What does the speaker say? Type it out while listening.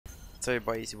So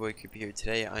everybody, it's your boy Creepy here.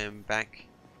 Today I am back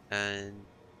and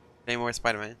playing more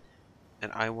Spider-Man,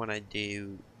 and I want to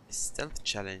do a stealth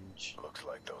challenge. Looks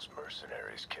like those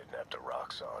mercenaries kidnapped a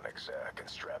Roxxon exec and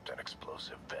strapped an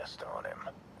explosive vest on him.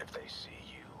 If they see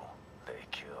you, they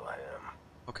kill him.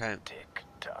 Okay,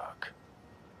 Tick-tock.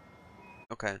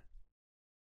 okay.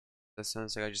 That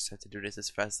sounds like I just have to do this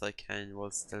as fast as I can while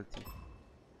stealthy.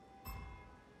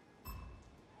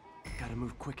 Gotta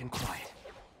move quick and quiet.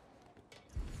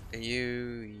 Are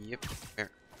you? Yep.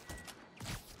 Here.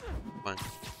 Come on.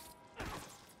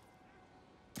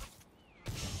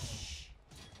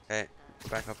 Okay,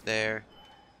 back up there.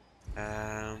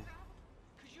 Could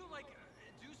you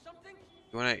do something?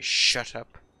 You wanna shut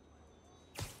up?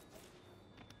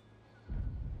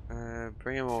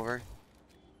 Bring him over.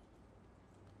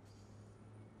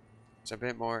 Just a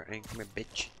bit more, and come here,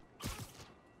 bitch.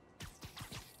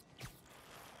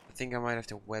 I think I might have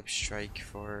to web strike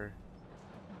for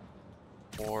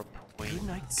more points. Good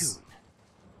night, goon.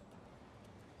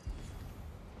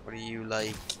 What do you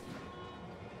like?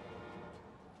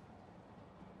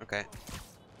 Okay,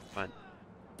 fine.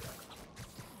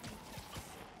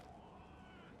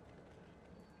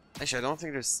 Actually, I don't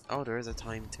think there's. Oh, there is a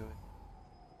time to it.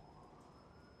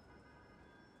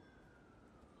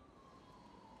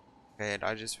 Okay,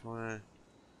 I just wanna.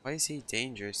 Why is he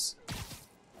dangerous?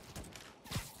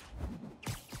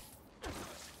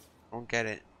 Don't get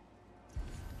it.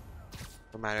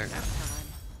 No matter.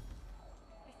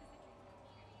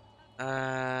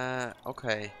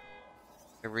 Okay.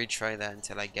 I'll retry that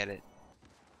until I get it.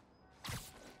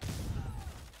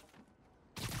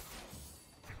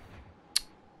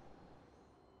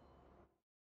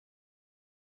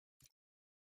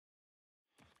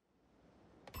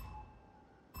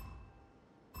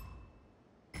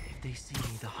 If they see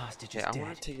me, the hostage is Okay, I dead.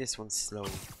 want to take this one slow.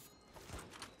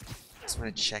 Just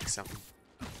want to check something.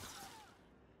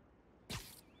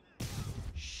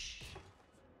 Shh.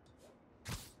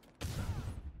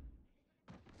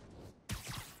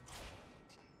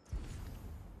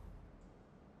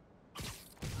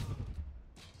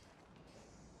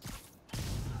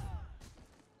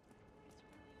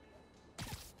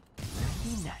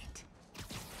 Nighty night.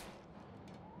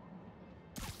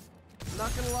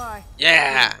 Not gonna lie.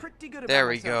 Yeah! I'm pretty good There about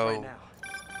we myself go. right now.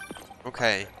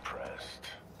 Okay. Impressed.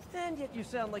 And yet you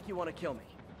sound like you want to kill me.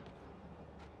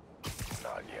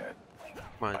 Not yet.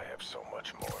 Come on. I have so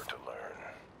much more to learn.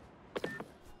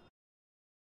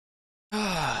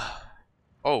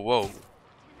 Oh, whoa.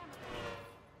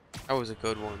 That was a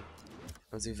good one.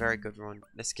 That was a very good one.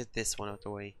 Let's get this one out the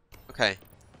way. Okay.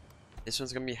 This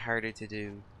one's gonna be harder to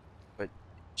do, but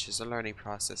it's just a learning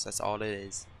process. That's all it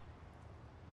is.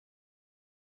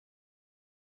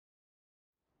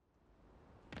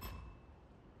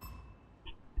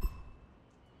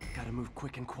 Gotta move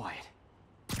quick and quiet.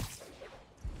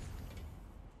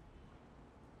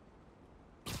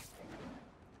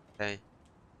 Okay.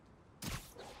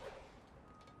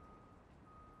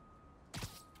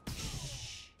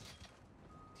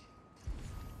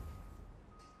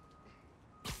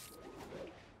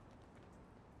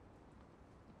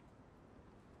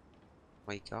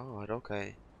 My God,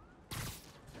 okay.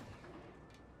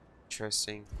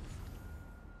 Interesting.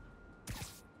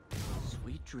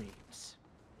 Sweet dreams.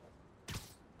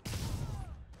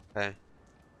 Okay.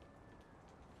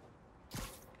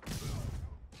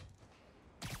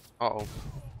 Uh-oh.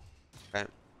 Okay.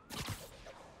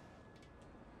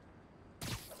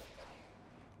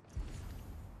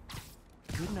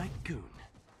 Good night, goon.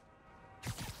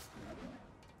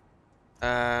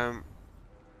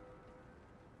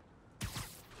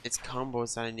 It's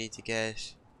combos that I need to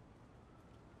get.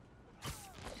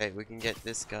 Okay, we can get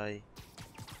this guy.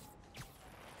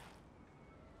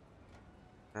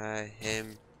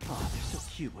 Him. Oh, they're so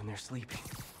cute when they're sleeping.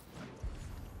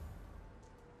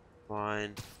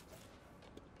 One.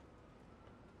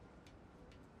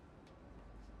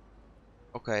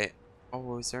 Okay.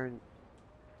 Oh, is there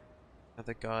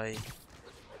another guy?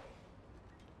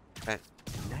 Okay.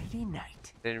 Nighty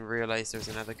night. Didn't realize there was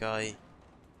another guy.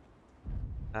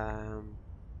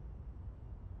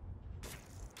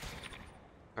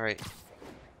 Alright.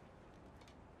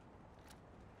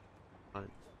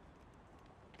 Fine.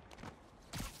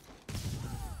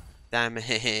 Damn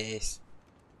it.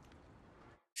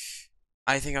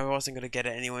 I think I wasn't gonna get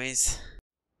it anyways.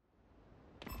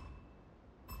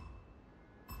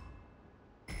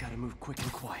 Gotta move quick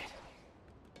and quiet.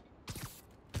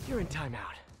 You're in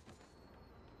timeout.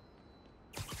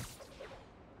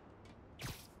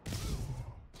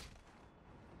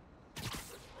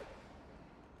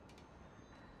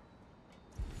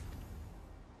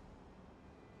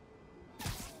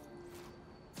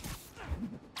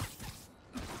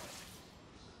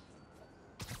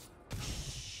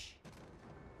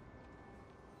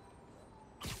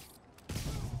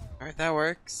 Alright, that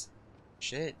works.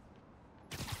 Shit.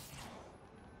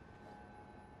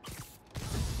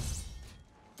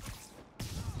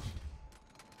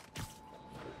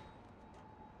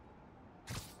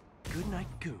 Good night,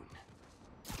 Goon.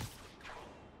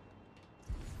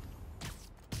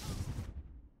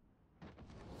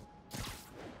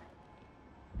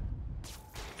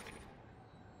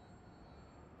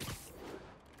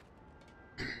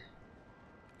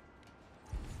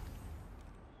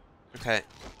 Okay.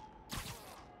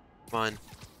 Come on.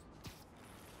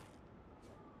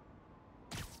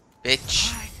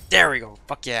 Bitch. There we go.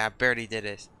 Fuck yeah, I barely did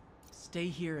it. Stay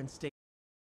here and stay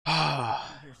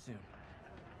Ah, here soon.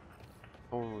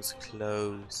 almost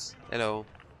close. Hello.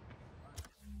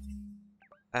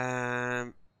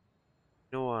 You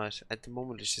know what? At the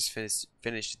moment, let's just finish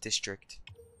the district.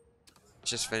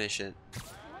 Let's just finish it,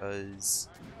 cause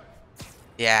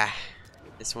yeah,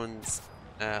 this one's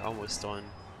almost done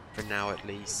for now, at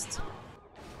least.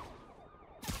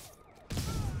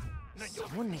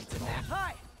 Someone needs a nap.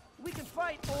 Hi! We can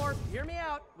fight, or hear me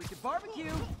out. We could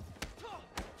barbecue.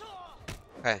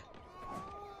 Okay.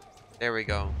 There we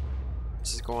go.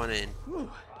 Let's just go on in. Whew,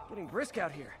 getting brisk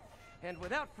out here. And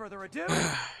without further ado,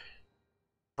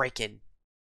 Breaking.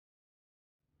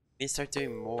 Need to start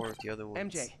doing more of the other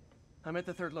ones. MJ, I'm at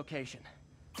the third location.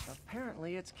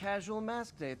 Apparently, it's casual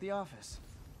mask day at the office.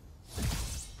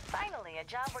 Finally, a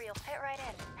job where you'll fit right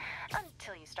in.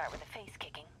 Until you start with the face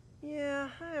kicking. Yeah,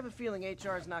 I have a feeling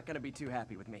HR's not going to be too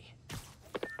happy with me.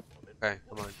 Okay,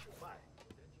 come on.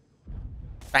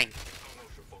 Bang!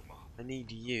 I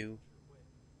need you.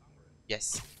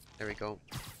 Yes, there we go.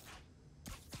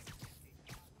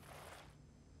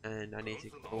 And I need to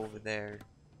go over there.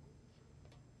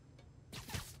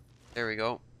 There we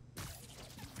go.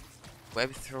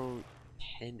 Web throw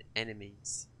 10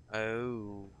 enemies.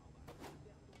 Oh.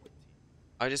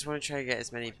 I just want to try to get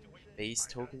as many base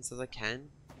tokens as I can.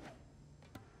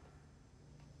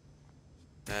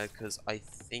 Because I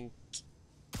think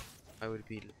I would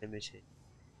be limited.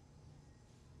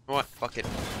 What? Fuck it.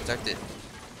 Start it.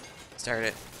 Start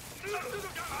it.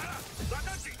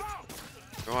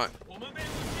 Come on.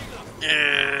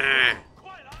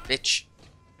 Bitch.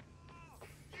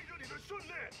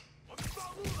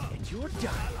 And you're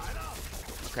done.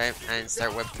 Okay, and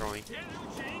start web throwing.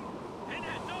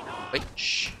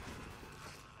 Bitch.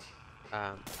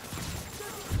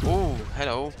 Oh,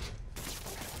 hello.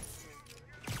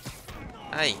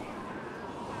 Hey.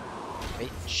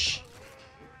 Bitch.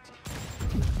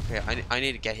 Okay, I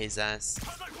need to get his ass.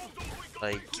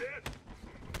 Like.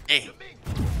 Eh.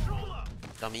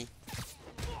 Dummy.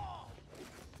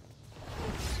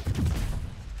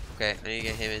 Okay, I need to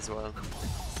get him as well.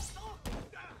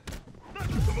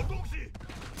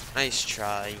 Nice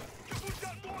try.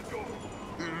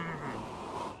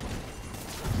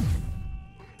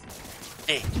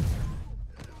 Eh.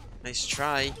 Nice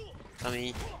try,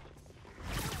 dummy.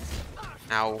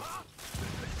 Ow.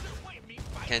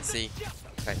 Can't see.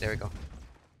 Okay, there we go.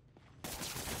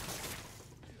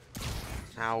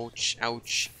 Ouch,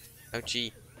 ouch.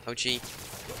 Ouchie, ouchie.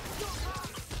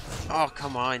 Oh,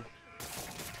 come on.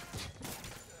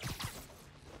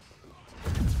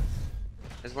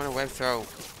 I just want a web throw.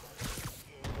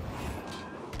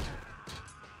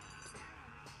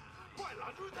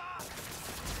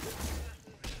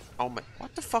 Oh my,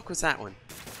 what the fuck was that one?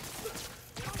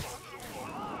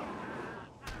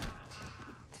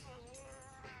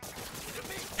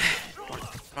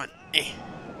 Come on, eh.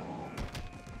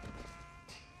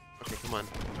 Okay, come on.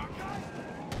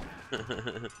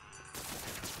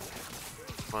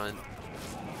 Come on.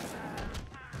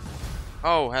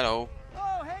 Oh, hello.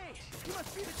 Oh, hey! You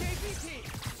must be the JV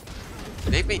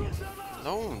team! Leave me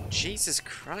alone, Jesus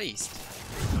Christ.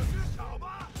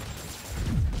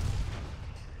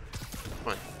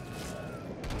 Come on.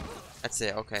 That's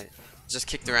it, okay. Just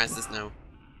kick their asses now.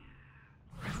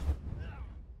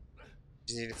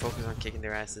 Just need to focus on kicking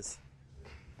their asses.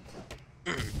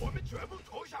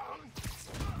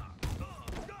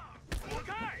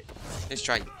 Let's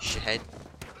try, shithead.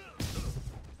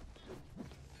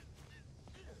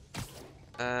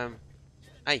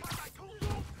 Hey.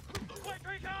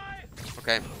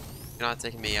 Okay, you're not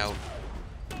taking me out.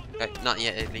 Okay, not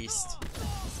yet, at least.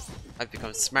 I've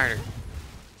become smarter.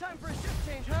 Time for a shift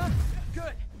change, huh?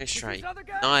 Good. Nice With try. these other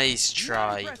guys, Nice not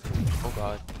try. impressive. Oh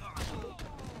god.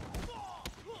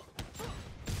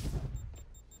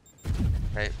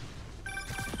 Okay,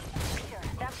 Peter,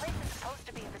 that place is supposed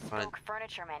to be a bespoke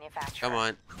furniture manufacturer. come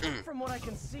on. From what I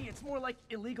can see, it's more like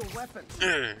illegal weapons.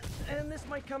 And this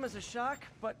might come as a shock,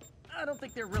 but I don't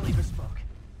think they're really bespoke.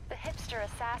 The hipster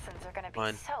assassins are going to be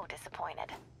Fine. so disappointed.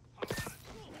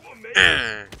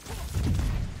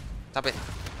 Stop it.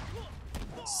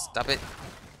 Stop it.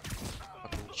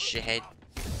 Fucking shithead.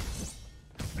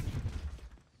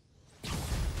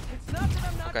 It's not that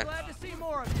I'm not Okay. glad to see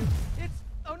more of you. It's...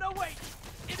 Oh, no, wait.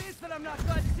 It is that I'm not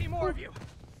glad to see more of you.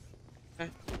 Okay.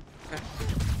 Okay.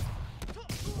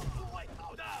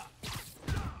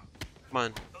 Come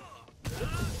on.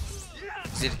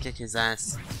 Just need to kick his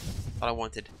ass. That's all I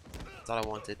wanted. That's all I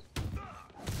wanted.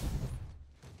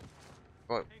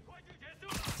 What?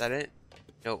 Is that it?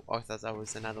 No, I thought that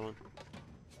was another one.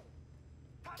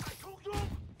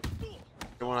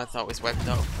 The one I thought was webbed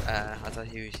up. I thought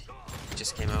he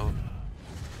just came out.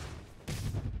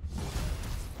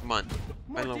 Come on.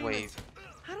 More Final demons. wave.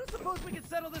 I don't suppose we could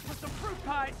settle this with some fruit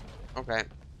pies. Okay.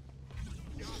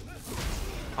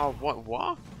 Oh, what?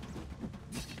 What?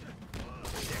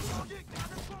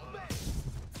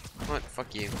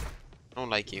 Fuck you. I don't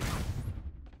like you.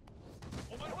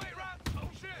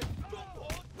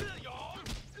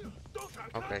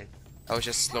 Okay. That was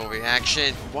just slow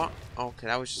reaction. What? Okay,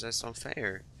 that was just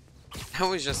unfair. That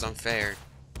was just unfair.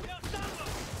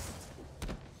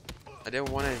 I didn't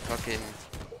want to fucking...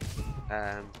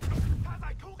 I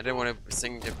didn't want to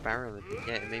sing the barrel.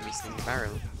 Yeah, it made me sing the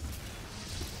barrel.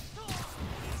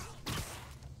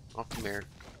 Oh, come here.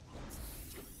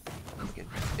 Fucking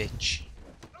bitch.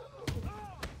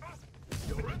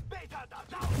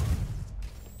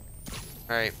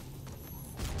 Alright.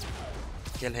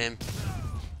 Kill him.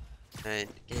 And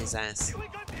get his ass.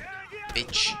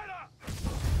 Bitch.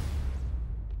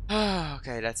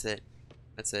 Okay, that's it.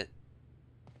 That's it.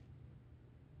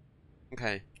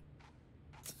 Okay.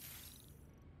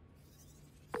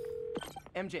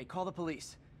 MJ, call the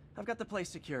police. I've got the place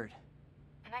secured.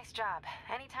 Nice job.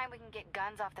 Anytime we can get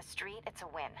guns off the street, it's a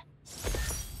win.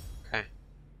 Okay.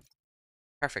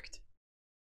 Perfect.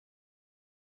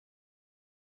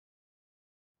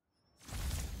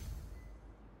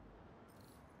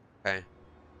 Okay.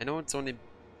 I know it's only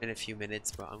been a few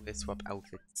minutes, but I'm gonna swap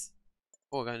outfits.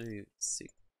 Oh, I got a new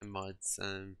suit and mods.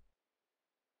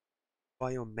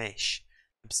 Biomesh.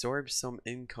 Absorbs some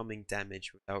incoming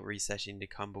damage without resetting the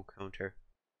combo counter.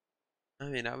 I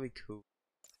mean, that would be cool.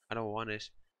 I don't want it.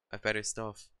 I have better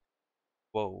stuff.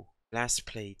 Whoa. Blast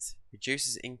plates.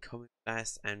 Reduces incoming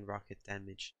blast and rocket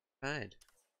damage. Bad.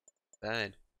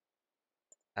 Bad.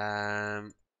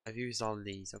 I've used all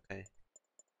these, okay.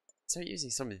 Start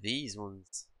using some of these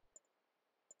ones.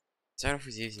 Start off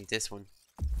with using this one.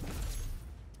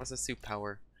 What's the suit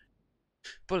power?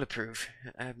 Bulletproof.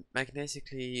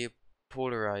 Magnetically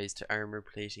polarized armor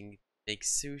plating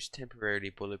makes suit temporarily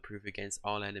bulletproof against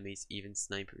all enemies, even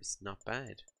snipers. Not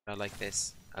bad. I like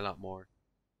this a lot more.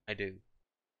 I do.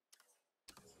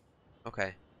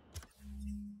 Okay.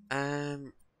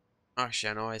 Actually,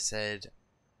 I know I said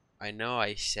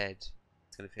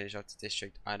it's gonna finish off the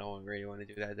district. I don't really want to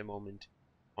do that at the moment.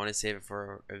 I want to save it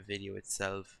for a video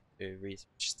itself. The research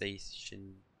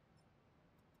station.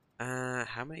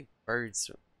 How many birds?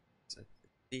 At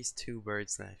least 2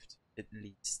 birds left, at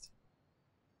least.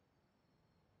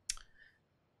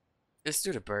 Let's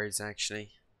do the birds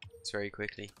actually. Just very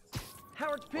quickly.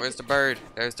 Howard's pigeon. Where's the bird?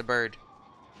 There's the bird.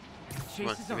 Come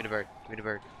on, Chase is give me the bird. Give me the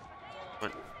bird.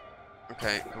 Come on.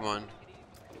 Okay, come on.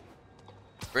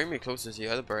 Bring me closer to the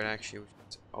other bird actually. Which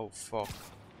is, oh fuck.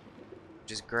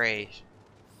 Which is great.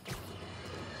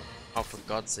 Oh, for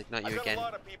God's sake, not you I've again. got a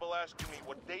lot of people asking me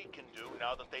what they can do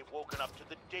now that they've woken up to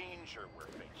the danger we're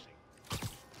facing.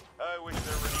 I wish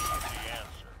there were an easy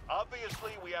answer.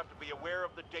 Obviously, we have to be aware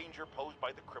of the danger posed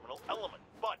by the criminal element,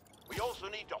 but we also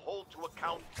need to hold to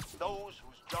account those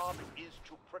whose job it is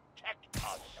to protect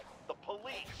us. The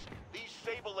police. These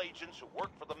Sable agents who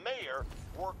work for the mayor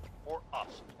work for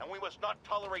us, and we must not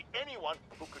tolerate anyone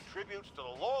who contributes to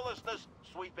the lawlessness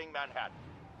sweeping Manhattan.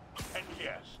 And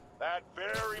yes, that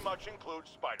very much includes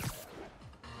Spider-Man.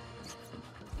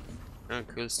 Oh,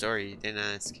 cool story. You didn't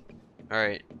ask.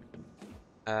 Alright.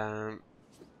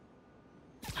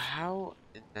 How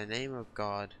in the name of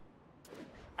God?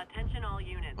 Attention all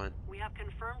units. What? We have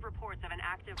confirmed reports of an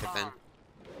active Good then. bomb.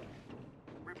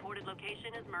 Reported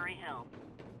location is Murray Hill.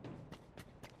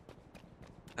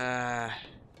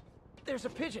 There's a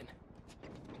pigeon.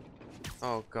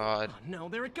 Oh God. Oh, no,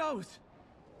 there it goes.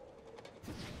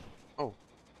 Oh.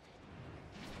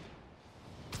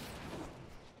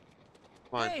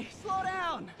 Come on. Hey, slow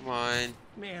down. Come on.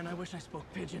 Man, I wish I spoke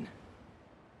pigeon.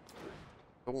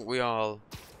 Don't we all?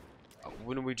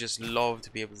 Wouldn't we just love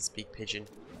to be able to speak pigeon?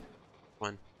 Come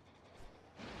on.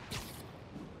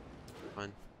 Come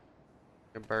on.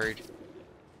 A bird.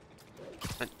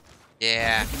 Come on.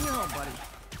 Yeah. Take me home, buddy.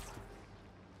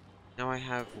 Now I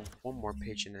have one more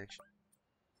pigeon actually.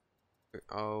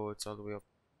 Oh, it's all the way up.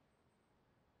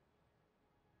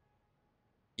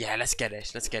 Yeah, let's get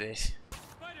it. Let's get it.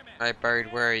 Alright,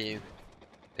 bird, where are you?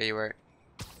 There you are.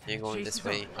 You're going this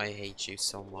way. I hate you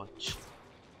so much.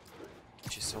 I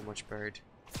hate you so much, bird.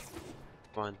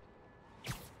 Come on.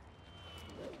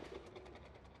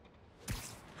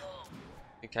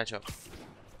 You catch up.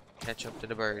 Catch up to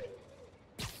the bird.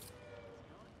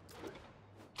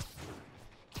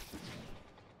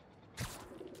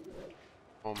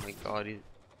 Oh my god, he's...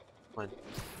 Come on.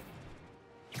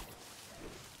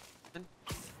 Come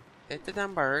on. Hit the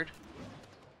damn bird.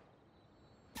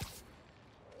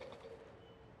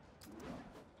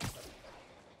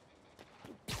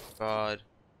 God.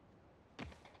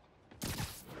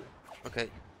 Okay,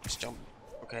 just jump.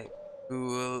 Okay,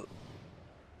 cool.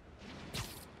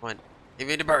 Come on, give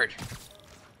me the bird.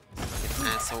 You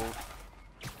asshole.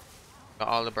 Got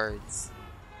all the birds.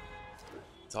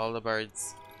 It's all the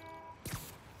birds.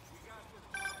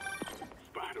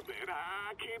 Spider-Man,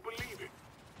 I can't believe it.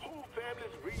 Whole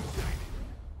family's reunited.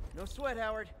 No sweat,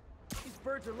 Howard. These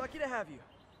birds are lucky to have you.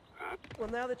 Well,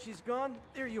 now that she's gone,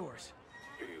 they're yours.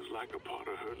 Feels like a part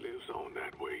of her lives on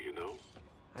that way, you know?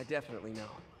 I definitely know.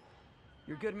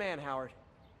 You're a good man, Howard.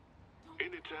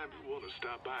 Anytime you want to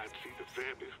stop by and see the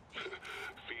family,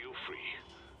 feel free.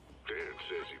 Darren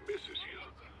says he misses you.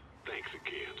 Thanks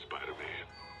again, Spider-Man.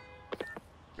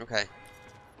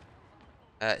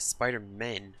 Okay.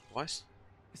 Spider-Man. What?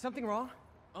 Is something wrong?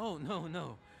 Oh, no,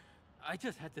 no. I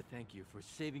just had to thank you for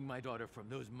saving my daughter from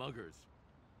those muggers.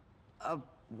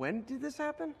 When did this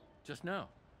happen? Just now.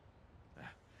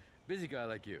 Busy guy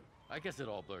like you. I guess it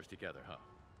all blurs together, huh?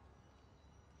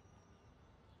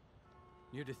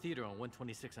 Near the theater on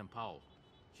 126 and Powell.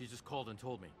 She just called and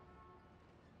told me.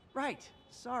 Right.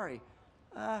 Sorry.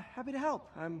 Happy to help.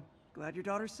 I'm glad your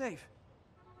daughter's safe.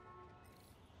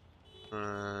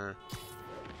 I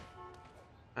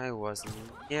wasn't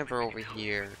never over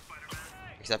here.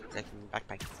 Except taking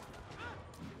backpack.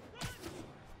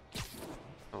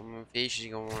 Some fishy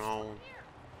going on.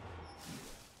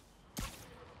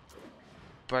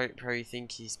 Probably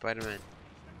think he's Spider-Man.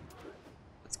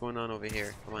 What's going on over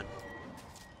here? Come on.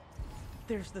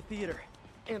 There's the theater.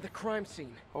 And the crime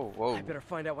scene. Oh, whoa. I better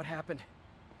find out what happened.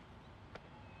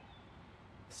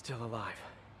 Still alive.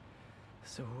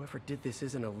 So whoever did this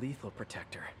isn't a lethal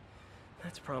protector.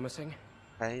 That's promising.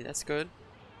 Okay, that's good.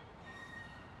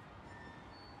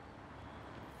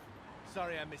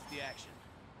 Sorry I missed the action.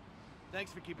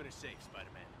 Thanks for keeping us safe,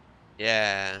 Spider-Man.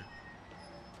 Yeah.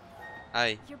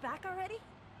 Hi. You're back already?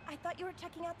 I thought you were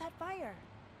checking out that fire.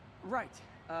 Right.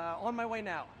 On my way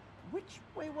now. Which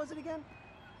way was it again?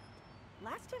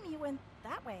 Last time you went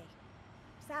that way.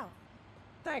 South.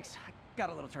 Thanks. I got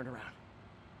a little turned around.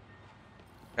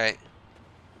 Okay.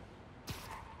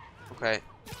 Okay.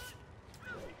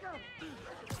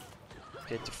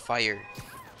 Get to fire.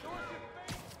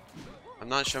 I'm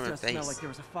not sure my Does face. smell like there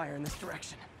was a fire in this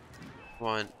direction. Come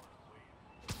on.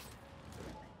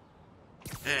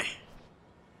 Eh.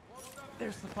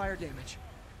 There's the fire damage.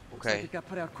 Looks Okay. like it got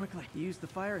put out quickly. He used the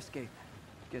fire escape.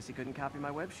 Guess he couldn't copy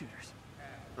my web shooters.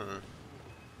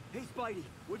 Hey, Spidey,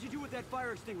 what'd you do with that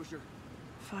fire extinguisher?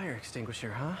 Fire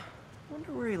extinguisher, huh?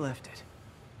 Wonder where he left it.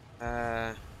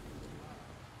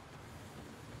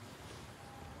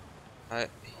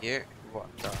 Here?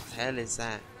 What the hell is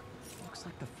that? Looks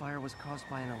like the fire was caused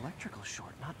by an electrical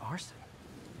short, not arson.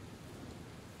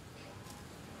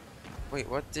 Wait,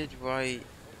 what did I...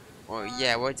 Oh,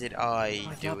 yeah, what did I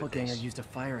My do with doppelganger this? used a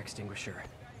fire extinguisher.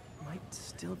 Might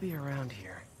still be around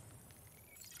here.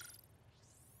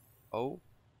 Oh?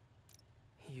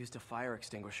 He used a fire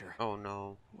extinguisher. Oh,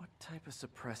 no. What type of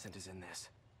suppressant is in this?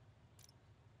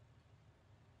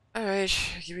 Alright,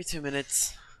 give me 2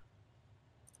 minutes.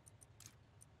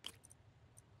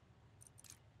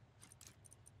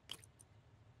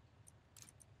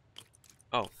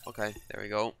 Oh, okay, there we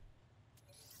go.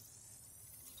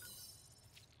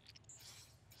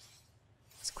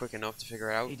 It's quick enough to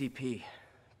figure out. ADP.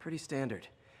 Pretty standard.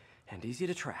 And easy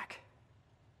to track.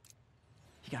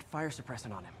 He got fire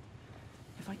suppressant on him.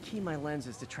 If I key my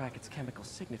lenses to track its chemical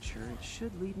signature, it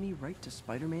should lead me right to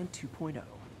Spider-Man 2.0.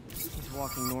 He's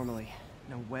walking normally.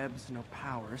 No webs, no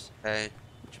powers. Okay.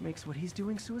 Which makes what he's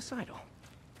doing suicidal.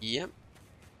 Yep.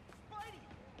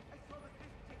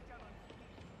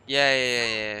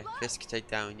 Yeah. Fisk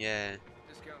takedown, yeah.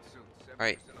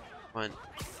 Alright, come on.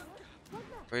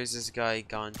 Where's this guy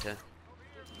gone to?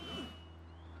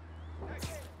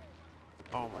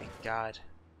 Oh my god.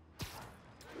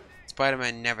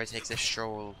 Spider-Man never takes a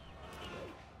stroll.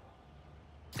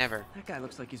 Never. That guy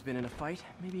looks like he's been in a fight.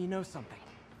 Maybe he knows something.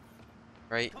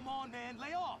 Right? Come on, man,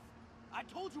 lay off! I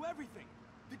told you everything!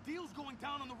 The deal's going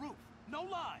down on the roof. No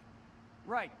lie.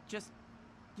 Right, just...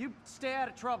 you stay out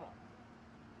of trouble.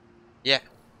 Yeah.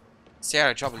 Stay out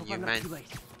of trouble, Hope you I'm not man. too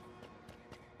late.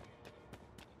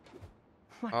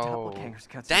 My Oh, doppelganger's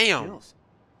got some damn. skills.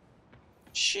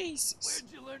 Jesus.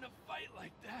 Where'd you learn to fight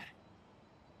like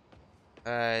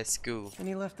that? School. And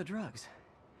he left the drugs.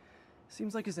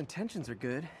 Seems like his intentions are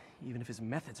good, even if his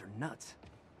methods are nuts.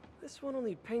 This one will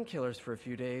need painkillers for a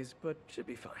few days, but should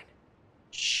be fine.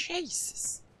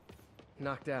 Jesus.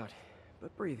 Knocked out,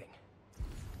 but breathing.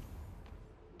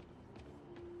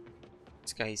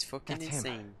 This guy's fucking That's him.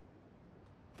 insane.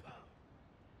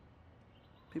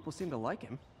 People seem to like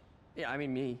him. Yeah, I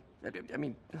mean me. I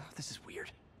mean, this is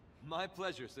weird. My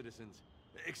pleasure, citizens.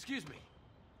 Excuse me.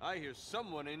 I hear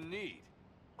someone in need.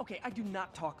 Okay, I do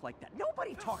not talk like that.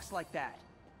 Nobody talks like that.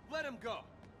 Let him go.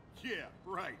 Yeah,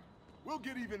 right. We'll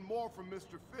get even more from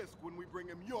Mr. Fisk when we bring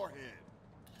him your head.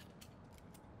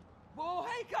 Whoa,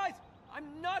 hey guys! I'm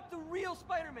not the real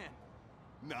Spider-Man.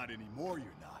 Not anymore, you're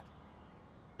not.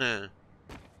 Huh.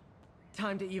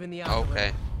 Time to even the odds.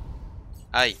 Okay.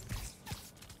 Aye.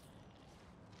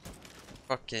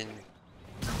 Fucking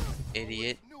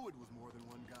idiot. Knew it was more than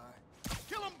one guy.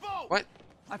 Kill them both! What?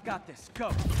 I've got this. Go.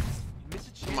 You miss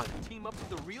a Come chance on. to team up with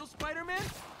the real Spider-Man?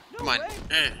 No Come on.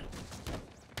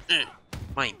 way.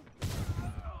 Mine.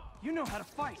 You know how to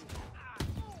fight.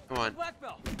 Come on. Black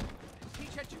belt.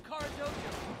 Teach at Chikara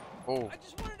Dojo. Oh. I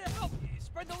just wanted to help you.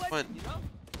 Spread the on. legend, you know?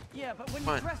 Yeah, but when Come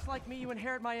you on. dress like me, you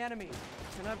inherit my enemies.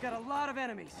 And I've got a lot of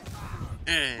enemies.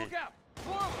 Look out!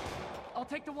 Forward! I'll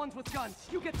take the ones with guns.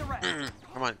 You get the rest.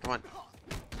 Come on, come on.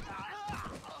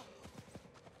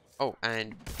 Oh,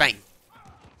 and bang.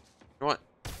 You know what?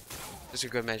 This is a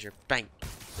good measure. Bang.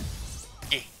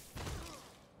 Eh.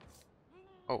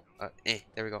 Oh,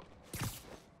 there we go.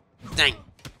 Dang.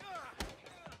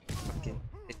 Fucking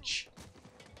bitch.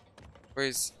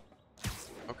 Where's...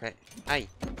 Okay. Aye.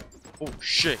 Oh,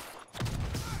 shit.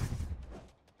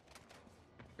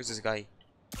 Where's this guy?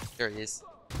 There he is.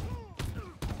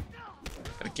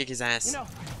 Gotta kick his ass. You know,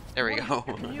 There we wanna go. help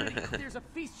your community, there's a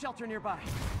feast shelter nearby.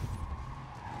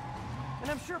 And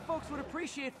I'm sure folks would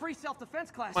appreciate free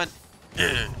self-defense classes. Come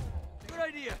on. Good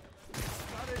idea.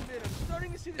 Gotta admit, I'm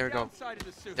starting to see the There we go. downside of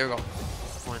the suit. There we go.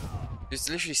 Come on. There's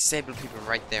literally several people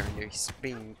right there and they're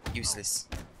being useless.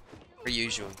 Per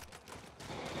usual.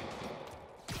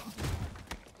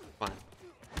 Come on.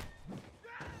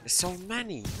 There's so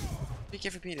many. Thank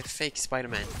you for being a fake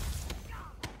Spider-Man.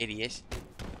 Idiot.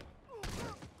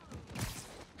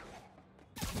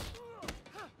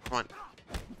 Come on.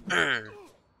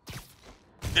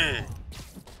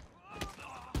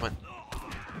 Come on.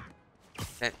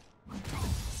 Okay.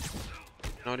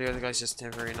 No, the other guy's just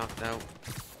temporarily knocked out.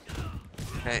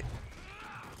 Okay.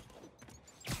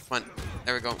 Come on.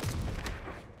 There we go.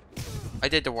 I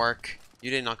did the work. You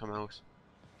didn't knock him out.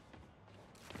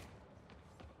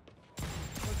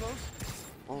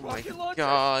 Oh my Rocket launcher.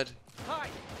 god. Hi,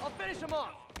 I'll finish him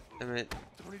off. Damn it.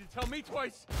 Don't need to tell me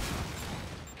twice.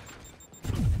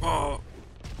 Oh.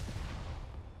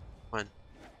 Come on.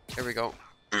 There we go.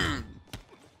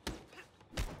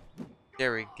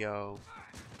 There we go.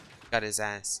 Got his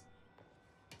ass.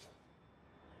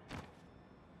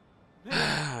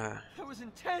 Man, that was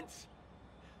intense.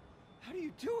 How do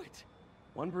you do it?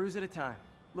 One bruise at a time.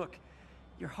 Look,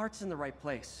 your heart's in the right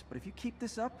place, but if you keep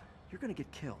this up, you're gonna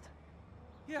get killed.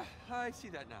 Yeah, I see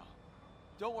that now.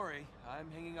 Don't worry, I'm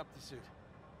hanging up the suit.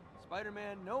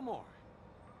 Spider-Man, no more.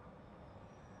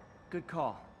 Good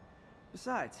call.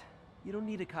 Besides, you don't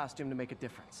need a costume to make a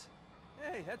difference.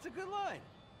 Hey, that's a good line.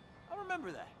 I'll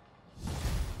remember that.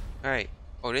 Alright.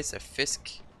 Oh, this is a Fisk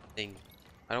thing.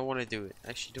 I don't want to do it.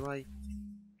 Actually, do I?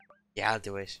 Yeah, I'll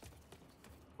do it.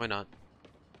 Why not?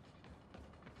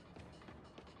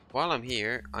 While I'm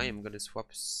here, I am gonna swap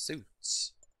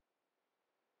suits.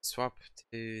 Swap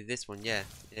to this one, yeah.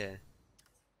 Yeah.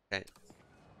 Okay.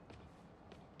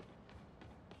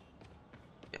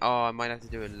 Oh, I might have to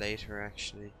do it later,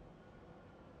 actually.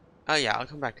 Oh yeah, I'll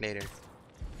come back later.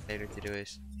 Later to do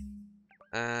it.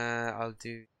 I'll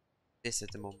do this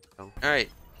at the moment though.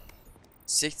 Alright.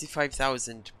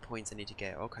 65,000 points I need to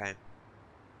get. Okay.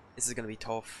 This is gonna be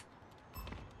tough.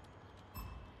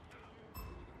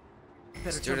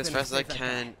 Let's do it as fast as I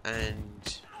can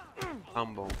and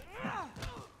combo.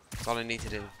 That's all I need to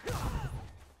do.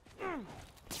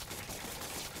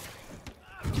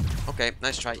 Okay,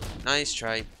 nice try. Nice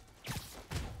try.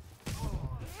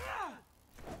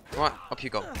 Come on, up you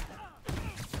go.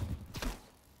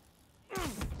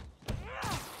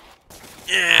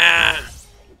 Yeah.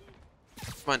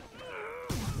 Come on.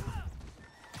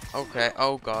 Okay,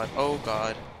 oh god, oh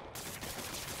god.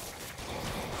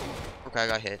 Okay, I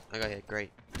got hit. I got hit.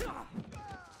 Great.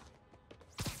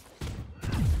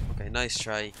 Okay, nice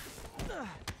try.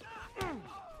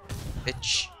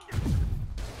 Bitch.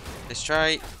 Nice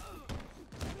try.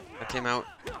 Knock him out.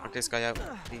 Knock this guy out,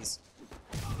 please.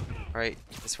 Alright,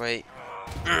 this way.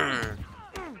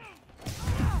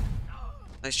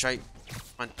 Nice try.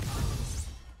 Come on.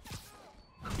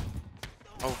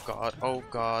 Oh god, oh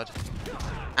god.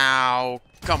 Ow,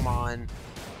 come on.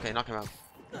 Okay, knock him out.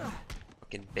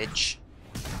 Fucking bitch.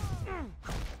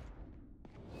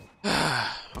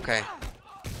 Okay.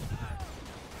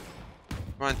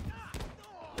 Come on.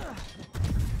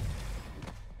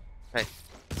 Okay.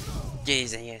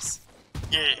 Jesus.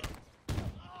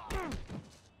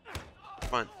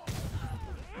 Come on.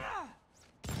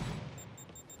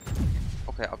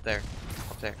 Okay, up there.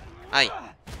 Up there. Aye.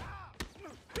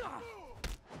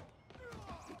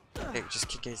 Okay, just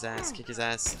kick his ass. Kick his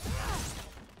ass.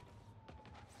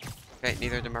 Okay,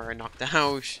 neither of them are knocked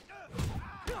out.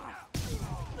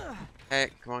 Okay,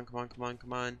 come on, come on, come on,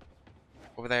 come on.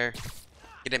 Over there.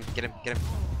 Get him, get him, get him.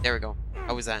 There we go.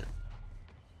 How was that?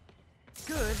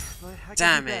 Good, but I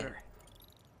Damn can do it. better.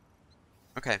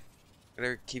 Okay. I'm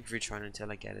gonna keep retrying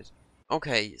until I get it.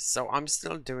 Okay, so I'm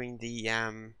still doing the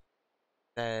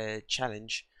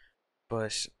challenge,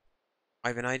 but I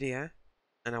have an idea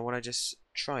and I wanna just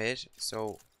try it,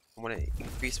 so I wanna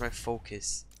increase my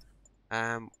focus.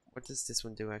 What does this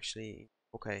one do actually?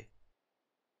 Okay.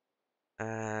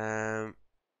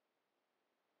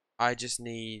 I just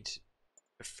need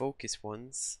the focus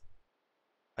ones.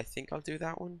 I think I'll do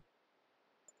that one.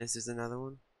 This is another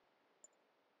one.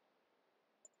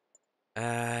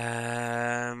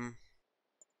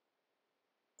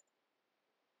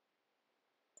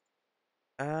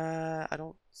 I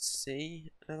don't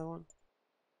see another one.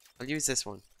 I'll use this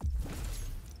one.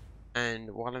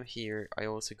 And while I'm here, I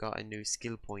also got a new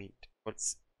skill point.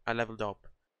 I leveled up.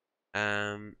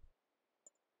 I'm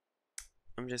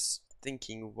just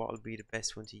thinking what will be the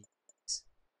best one to use.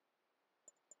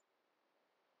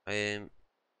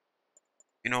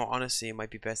 You know, honestly, it might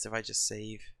be best if I just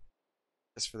save,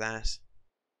 just for that.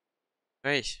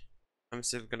 Right, I'm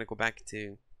still gonna go back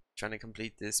to trying to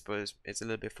complete this, but it's a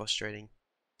little bit frustrating.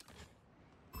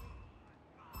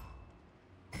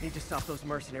 Need to stop those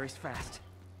mercenaries fast.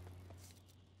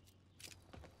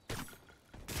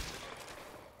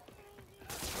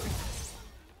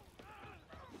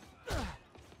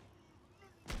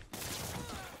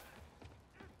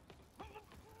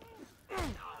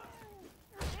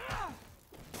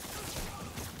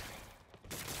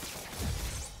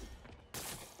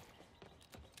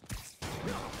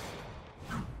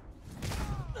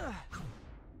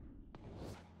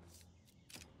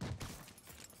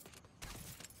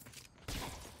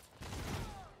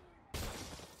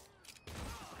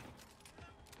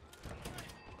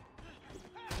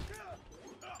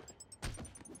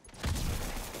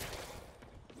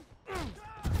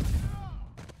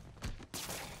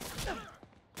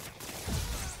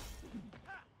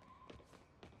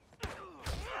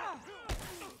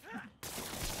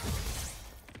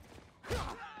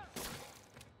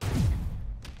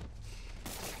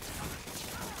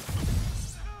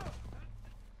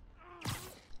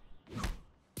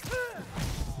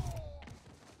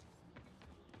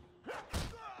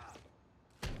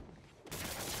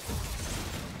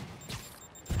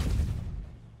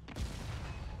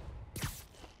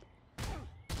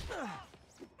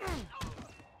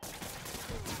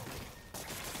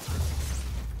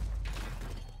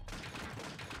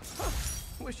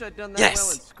 Wish I'd done that Yes!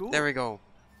 well in school. There we go.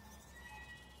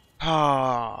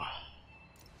 Ah,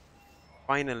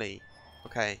 finally.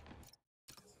 Okay.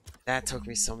 That took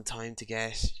me some time to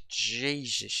get.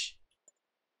 Jesus.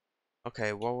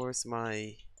 Okay, what was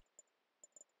my...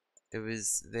 It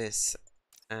was this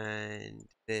and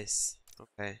this.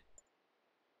 Okay.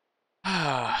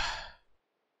 Ah.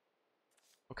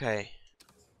 Okay.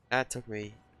 That took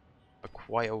me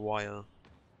quite a while.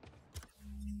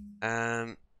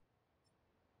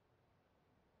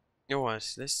 You know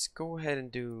what? Let's go ahead and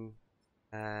do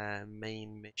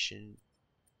main mission.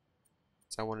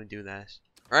 So I want to do that.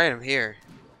 Right, I'm here.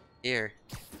 Here.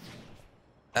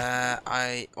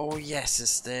 oh yes,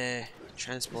 it's the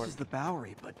transport. This is the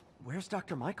Bowery, but where's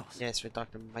Dr. Michaels? Yes, with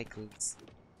Dr. Michaels.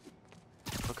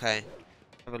 Okay.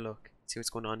 Have a look. See what's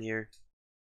going on here.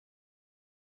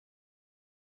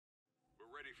 We're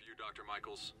ready for you, Dr.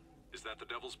 Michaels. Is that the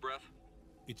Devil's Breath?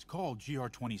 It's called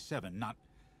GR-27, not...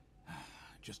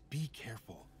 Just be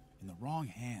careful. In the wrong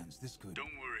hands, this could...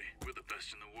 Don't worry, we're the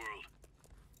best in the world.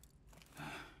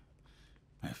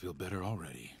 I feel better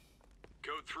already.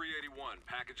 Code 381,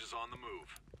 package is on the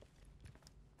move.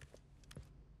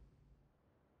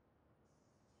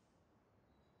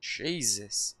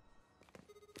 Jesus.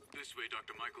 This way,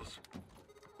 Dr. Michaels.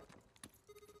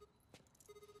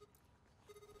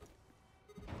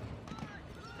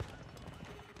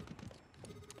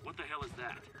 What the hell is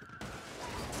that?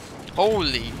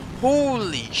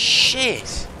 Holy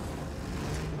shit!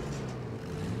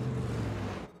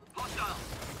 Hostile!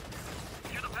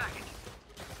 Secure the package.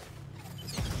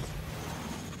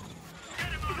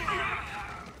 Get him over here!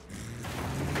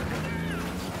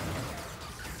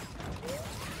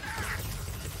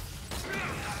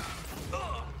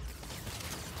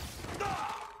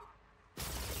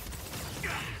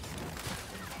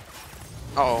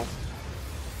 Uh-oh.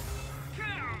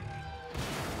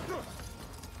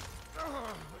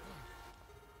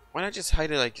 Why not just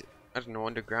hide it like, I don't know,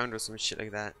 underground or some shit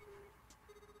like that?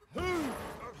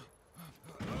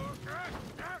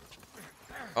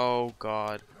 Oh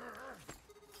god.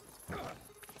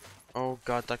 Oh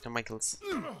god, Dr. Michaels.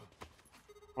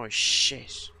 Oh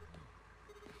shit.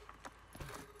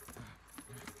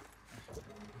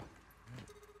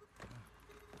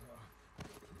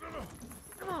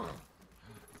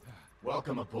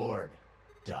 Welcome aboard,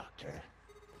 Doctor.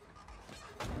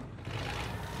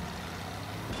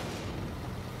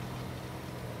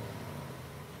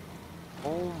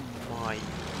 Oh my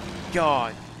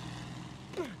god.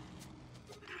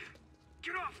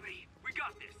 Get off me! We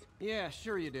got this! Yeah,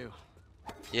 sure you do.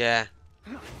 Yeah.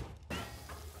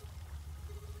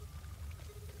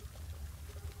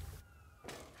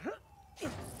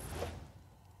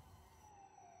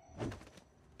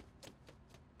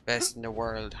 Best in the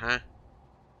world, huh?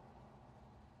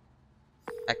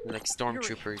 Acting like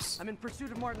stormtroopers. I'm in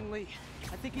pursuit of Martin Lee.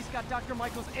 I think he's got Dr.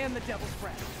 Michaels and the Devil's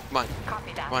Breath. Come on.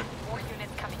 Copy that. Come on. More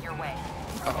units coming your way.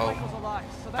 Uh-oh. Michaels alive,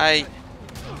 so that's Hey. good.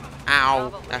 Ow.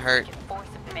 Probably That hurt. we can force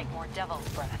him to make more Devil's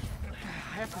Breath.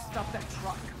 I have to stop that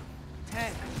truck.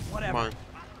 Tank, whatever. Come on.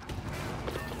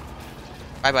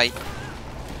 Bye-bye.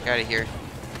 Get out of here.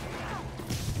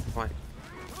 Come on.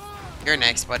 You're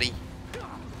next, buddy. Come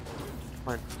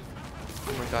on.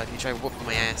 Oh my god, you try whooping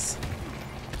my ass.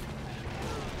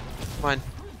 Come on.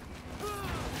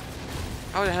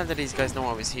 How the hell did these guys know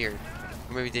I was here?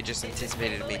 Or maybe they just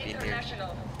anticipated me being here.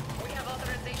 We have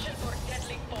authorization for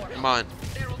deadly force. Come on.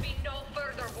 There will be no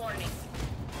further warning.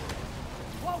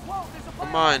 Whoa, there's a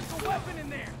Come on. biological weapon in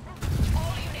there.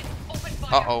 All units, open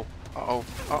fire. Uh-oh. Uh-oh.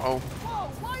 Uh-oh. Whoa,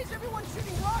 why is everyone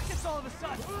shooting rockets all of a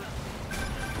sudden?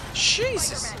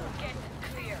 Jesus. Spider-Man, get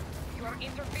clear. You are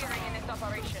interfering in this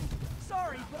operation.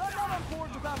 Sorry, but I'm not on board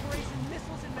with Operation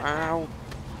Missiles in Ow.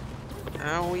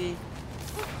 Owie.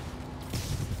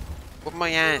 Whoop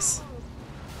my ass.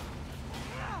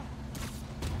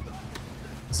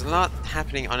 There's a lot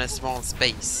happening on a small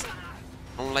space.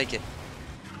 I don't like it.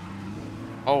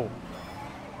 Oh.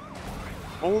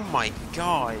 Oh my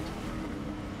god.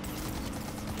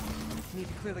 Need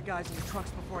to clear the guys in the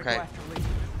trucks before Okay. I go after Lee.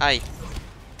 Aye.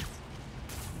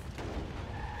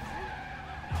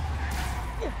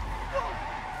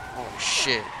 Oh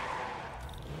shit.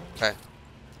 Okay.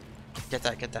 Get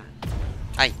that, get that.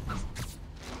 Aye.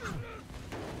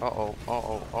 Uh-oh,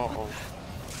 uh-oh, uh-oh.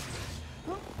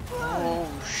 Oh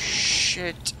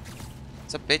shit.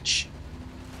 It's a bitch.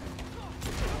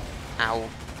 Ow.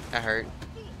 That hurt.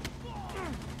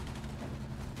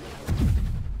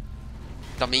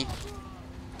 Dummy.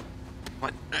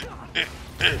 What?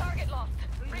 Target lost.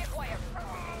 Reacquire.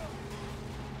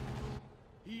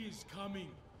 He is coming.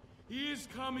 He is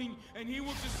coming, and he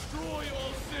will destroy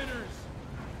all sinners.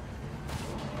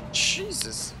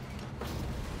 Jesus.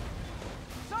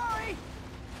 Sorry.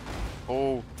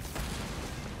 Oh.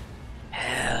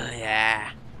 Hell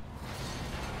yeah.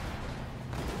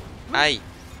 Aye.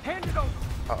 Hand it over.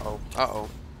 Uh-oh. Uh-oh.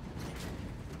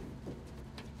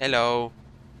 Hello.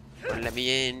 Don't let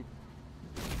me in.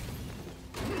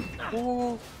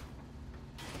 Oh.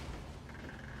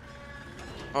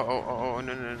 Uh-oh. Uh-oh.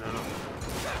 No, no, no, no.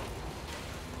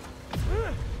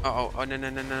 Uh-oh. Oh, no, no,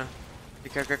 no, no.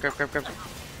 Grab.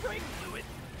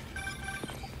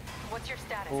 What's your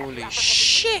status? Holy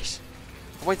shit.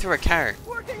 I went through a car.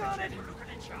 Working on it.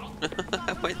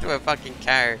 I went through a fucking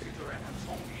car.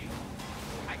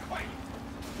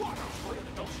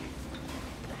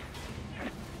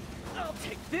 I'll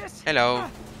take this. Hello.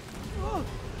 Oh.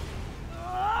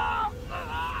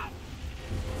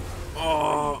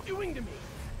 What are you doing to me?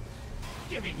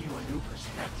 Giving you a new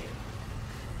perspective.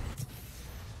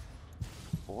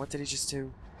 What did he just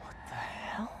do? What the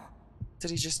hell? What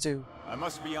did he just do? I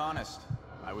must be honest.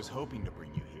 I was hoping to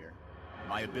bring you here.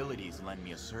 My abilities lend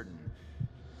me a certain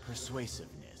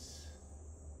persuasiveness.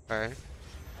 Alright.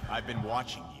 I've been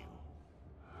watching you.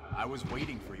 I was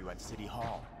waiting for you at City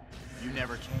Hall. You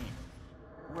never came.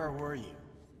 Where were you?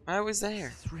 I was there.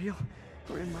 Is this real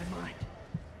or in my mind?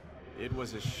 It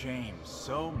was a shame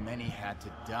so many had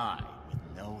to die with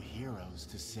no heroes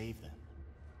to save them.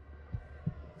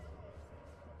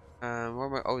 Where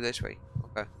am I? Oh, this way.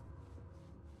 Okay.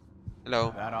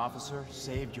 Hello. That officer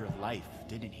saved your life,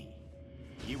 didn't he?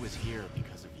 He was here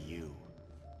because of you.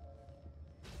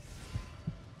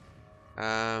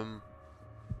 Um.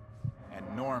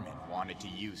 And Norman wanted to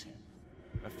use him.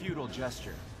 A futile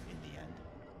gesture, in the end.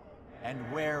 And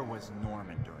where was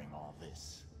Norman during all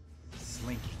this?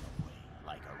 Slinking away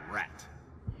like a rat.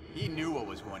 He knew what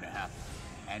was going to happen,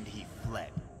 and he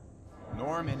fled.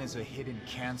 Norman is a hidden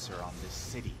cancer on this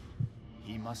city.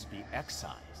 He must be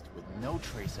excised with no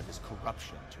trace of his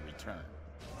corruption to return.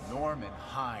 Norman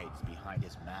hides behind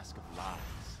his mask of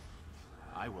lies.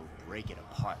 I will break it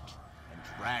apart and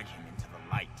drag him into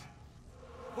the light.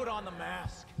 Put on the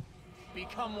mask.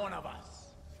 Become one of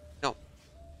us. No.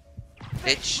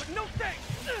 Bitch. No thanks.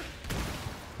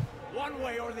 One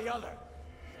way or the other,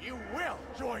 you will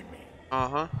join me.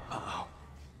 Uh-huh. Uh-oh.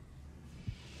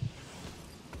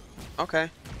 Okay.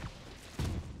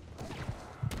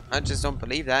 I just don't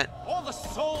believe that. All the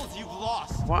souls you've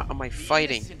lost. What am I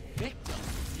fighting?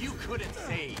 Victims you couldn't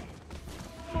save.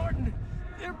 Martin,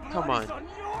 their blood Come on. is on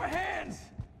your hands.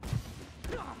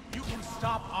 You can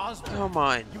stop Osborn. Come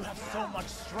on. You have so much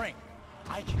strength.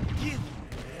 I can give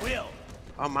you will.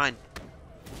 Come on.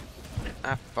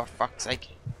 Ah, for fuck's sake.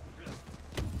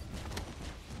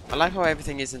 I like how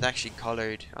everything isn't actually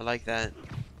colored. I like that.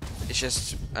 It's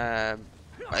just,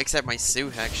 except my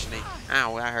suit, actually.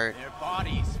 Ow, that hurt. Their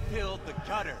bodies filled the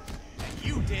gutter, and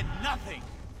you did nothing.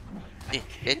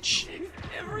 Bitch.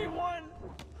 Everyone.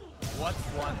 What's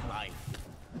one life?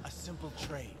 A simple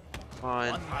trade.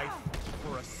 Fine. One life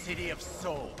for a city of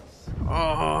souls.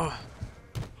 Oh.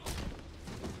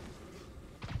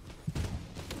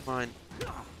 Fine.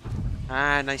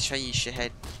 Ah, nice try, you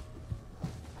shithead.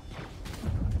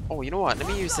 Oh, you know what? Let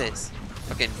me use this.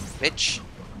 Fucking bitch.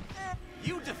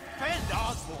 You defend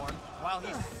Osborn while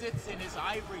he sits in his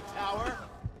ivory tower?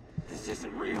 This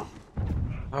isn't real.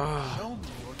 Oh. Show me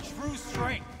your true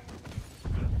strength.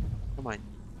 Come on.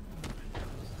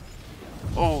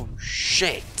 Oh,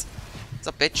 shit. What's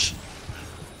up, bitch?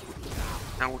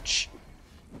 Ouch.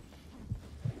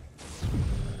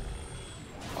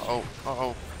 Uh-oh.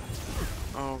 Uh-oh.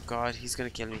 Oh, God. He's gonna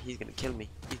kill me. He's gonna kill me.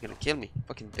 He's gonna kill me.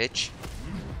 Fucking bitch.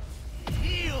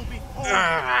 Kneel before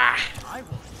Ah. I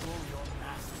will throw your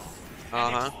mask off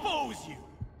Uh-huh. and expose you.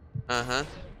 Uh-huh.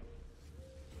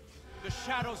 The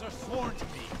shadows are sworn to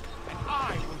me, and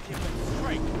I will give them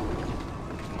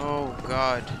strength. Oh,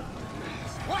 God.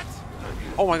 What?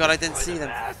 Oh, my God. I didn't see them.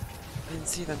 I didn't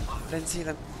see them. I didn't see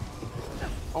them.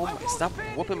 Oh, my. Stop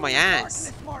whooping my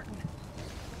ass.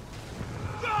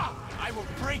 I will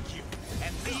break you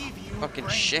and leave you Fucking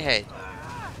brainless. shithead.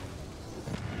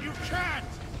 You can't.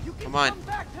 You can Come on. come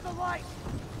back to the light.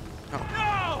 No.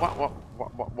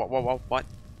 What?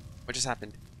 What just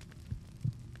happened?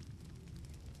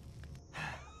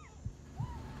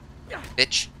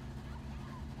 Bitch.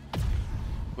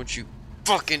 Don't you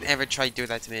fucking ever try to do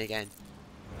that to me again.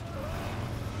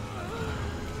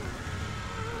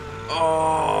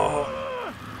 Oh.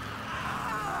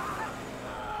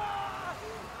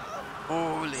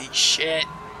 Holy shit.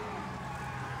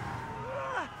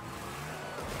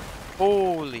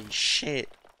 Holy shit.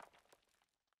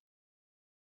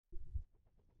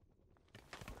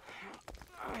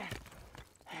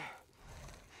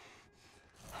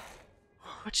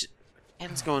 What the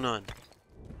hell's going on?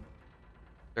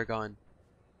 They're gone.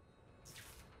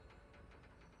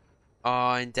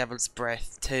 Oh, and Devil's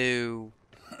Breath too.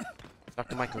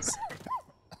 Dr. Michaels.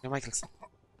 Dr. Michaels.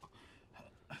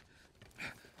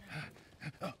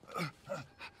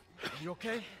 You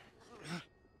okay?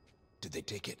 Did they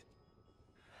take it?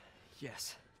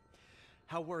 Yes.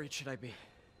 How worried should I be?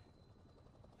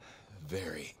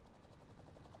 Very.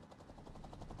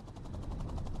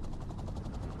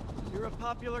 You're a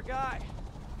popular guy.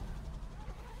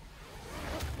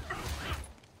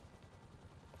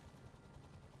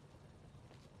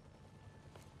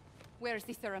 Where is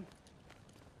the serum?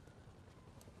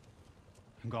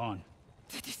 I'm gone.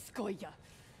 Titiskoya.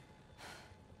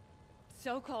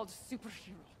 So-called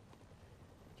superhero.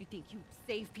 You think you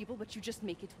save people, but you just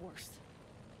make it worse.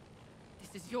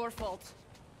 This is your fault.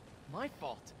 My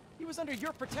fault? He was under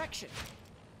your protection.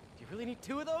 Do you really need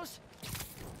two of those?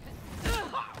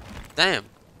 Damn.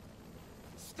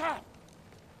 Stop!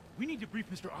 We need to brief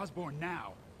Mr. Osborn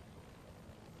now.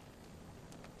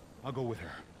 I'll go with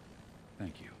her.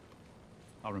 Thank you.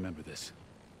 I'll remember this.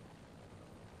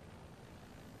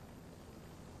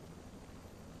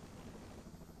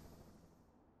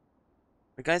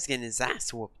 The guy's getting his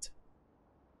ass whooped.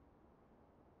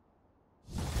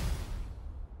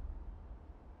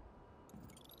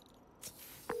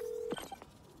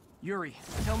 Yuri,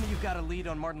 tell me you've got a lead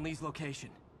on Martin Lee's location.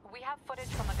 We have footage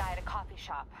from a guy at a coffee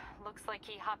shop. Looks like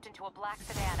he hopped into a black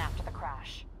sedan after the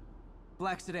crash.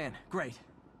 Black sedan, great.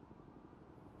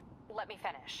 Let me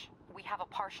finish. We have a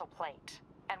partial plate.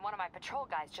 And one of my patrol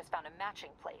guys just found a matching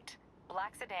plate.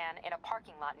 Black sedan in a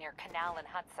parking lot near Canal and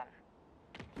Hudson.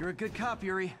 You're a good cop,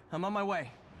 Yuri. I'm on my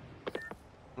way.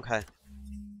 Okay.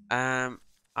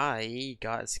 I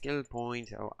got a skill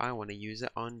point. Oh, I want to use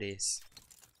it on this.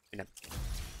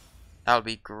 That'll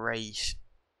be great.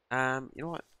 You know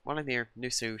what? While I'm here, new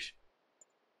suit.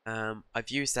 I've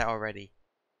used that already.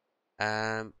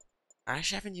 I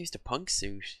actually haven't used a punk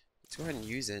suit. Let's go ahead and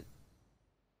use it.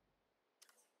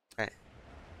 Okay.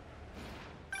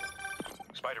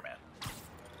 Spider-Man.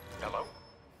 Hello?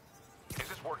 Is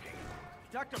this working?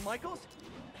 Dr. Michaels?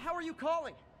 How are you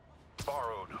calling?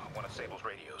 Borrowed one of Sable's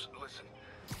radios. Listen,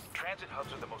 transit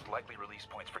hubs are the most likely release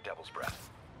points for Devil's Breath.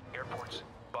 Airports,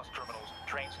 bus terminals,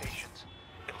 train stations.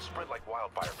 It'll spread like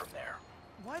wildfire from there.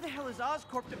 Why the hell is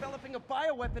Oscorp developing a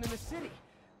bioweapon in the city?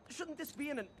 Shouldn't this be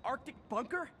in an Arctic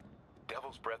bunker?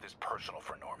 Devil's Breath is personal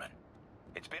for Norman.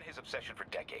 It's been his obsession for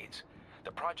decades.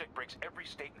 The project breaks every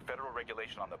state and federal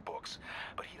regulation on the books,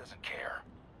 but he doesn't care.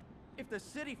 If the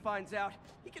city finds out,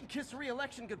 he can kiss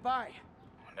re-election goodbye.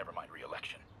 Never mind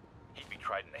re-election. He'd be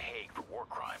tried in The Hague for war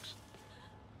crimes.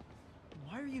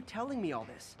 Why are you telling me all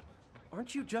this?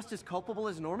 Aren't you just as culpable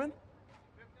as Norman?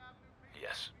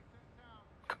 Yes.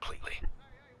 Completely.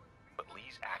 But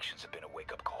Lee's actions have been a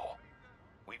wake-up call.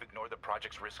 We've ignored the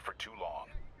project's risk for too long.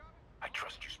 I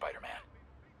trust you, Spider-Man.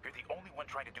 You're the only one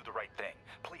trying to do the right thing.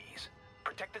 Please,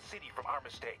 protect the city from our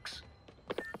mistakes.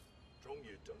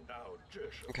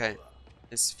 Okay,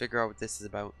 let's figure out what this is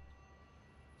about.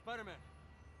 Spider-Man,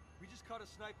 we just caught a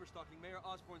sniper stalking Mayor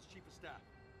Osborn's chief of staff.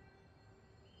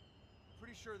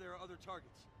 Pretty sure there are other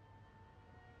targets.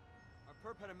 Our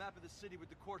perp had a map of the city with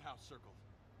the courthouse circled.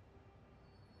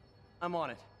 I'm on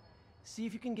it. See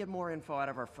if you can get more info out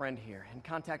of our friend here, and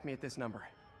contact me at this number.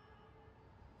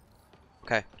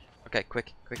 Okay, okay,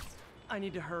 quick. I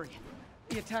need to hurry.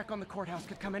 The attack on the courthouse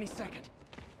could come any second.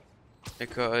 It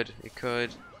could.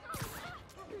 Come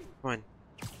on.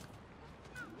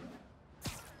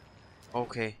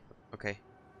 Okay.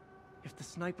 If the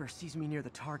sniper sees me near the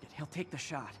target, he'll take the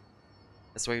shot.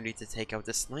 That's why you need to take out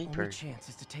the sniper. Only chance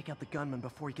is to take out the gunman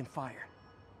before he can fire.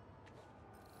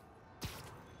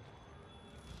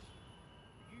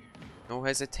 No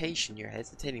hesitation. You're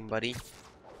hesitating, buddy.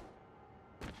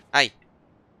 Aye.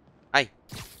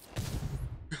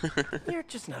 You're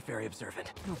just not very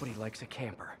observant. Nobody likes a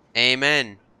camper.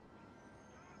 Amen.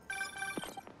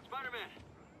 Spider-Man,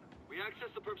 we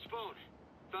accessed the perp's phone.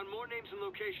 Found more names and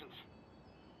locations.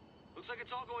 Looks like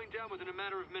it's all going down within a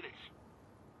matter of minutes.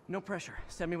 No pressure.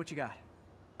 Send me what you got.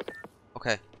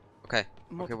 Okay,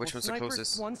 Multiple which one's the snipers,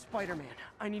 closest? One Spider-Man.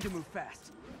 I need to move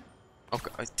fast.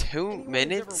 Okay, 2 Anyone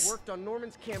minutes? who's ever worked on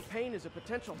Norman's campaign is a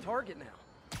potential target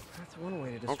now. That's one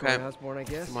way to destroy Okay. Osborn, I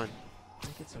guess. Come on.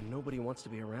 Make it so nobody wants to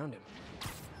be around him.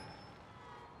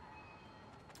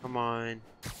 Come on.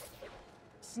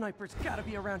 Sniper's gotta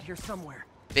be around here somewhere.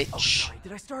 Bitch. Oh, sorry.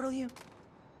 Did I startle you?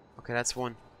 Okay, that's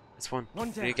one. One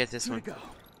Need down. to get this 2 one. to go.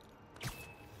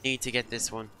 Need to get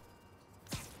this one.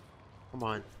 Come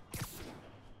on.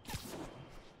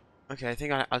 Okay, I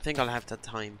think I'll have that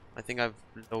time. I think I've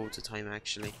loads of time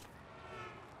actually.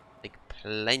 Like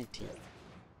plenty.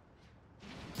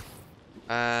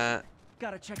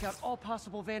 Gotta check out all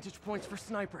possible vantage points for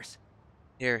snipers.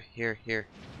 Here.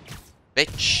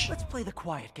 Bitch. Let's play the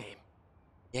quiet game.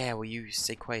 Yeah, well you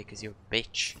stay quiet because you're a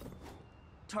bitch.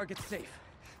 Target's safe.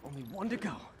 Only 1 to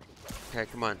go. Okay,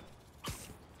 come on. If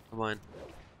One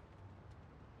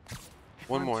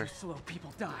I'm more. Too slow,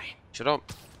 people die. Shut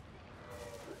up.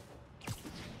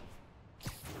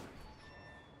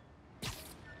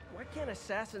 Why can't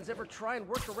assassins ever try and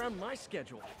work around my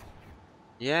schedule?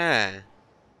 Yeah.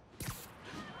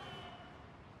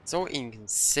 So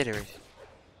inconsiderate.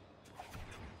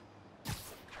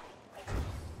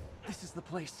 This is the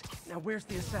place. Now where's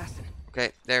the assassin?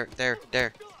 Okay, there.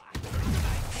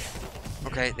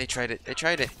 Okay, they tried it.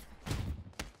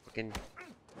 Fucking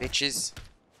bitches.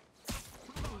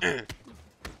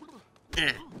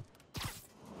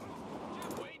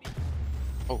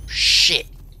 Oh shit.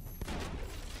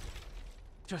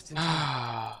 Just in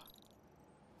time.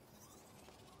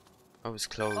 I was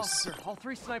close. Officer, all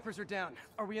 3 snipers are down.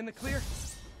 Are we in the clear?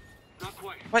 Not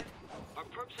quite. What? Our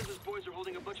perp says his boys are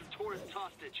holding a bunch of tourists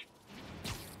hostage.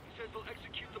 He says they'll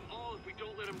execute them all if we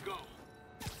don't let him go.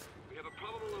 We have a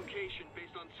probable location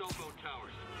based on cell phone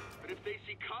towers. But if they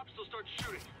see cops, they'll start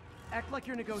shooting. Act like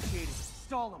you're negotiating.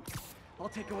 Stall them. I'll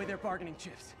take away their bargaining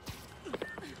chips.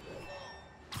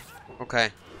 Okay.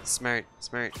 Smart.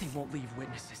 Smart. They won't leave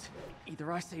witnesses.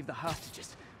 Either I save the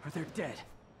hostages, or they're dead.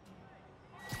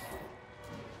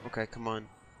 Okay, come on.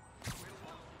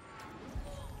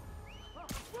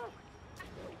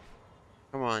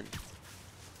 Come on.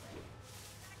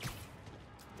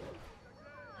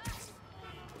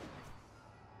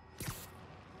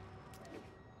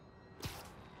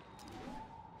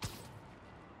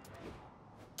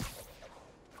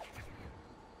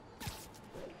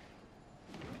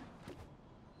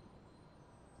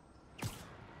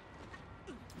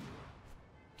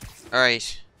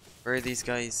 Alright. Where are these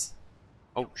guys?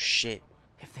 Oh shit.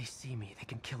 If they see me, they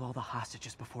can kill all the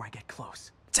hostages before I get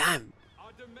close. Damn!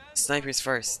 Snipers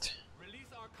first. Release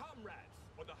our comrades,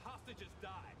 or the hostages die.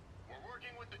 We're working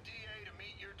with the DA to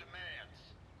meet your demands.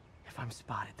 If I'm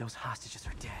spotted, those hostages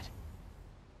are dead.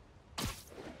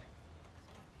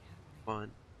 Come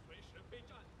on.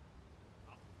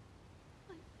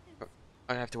 Oh,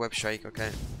 I have to web strike,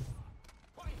 okay.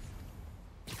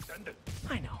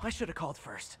 I know, I should have called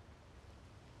first.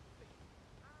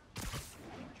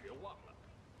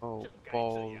 Oh,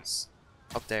 balls.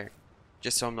 Up there.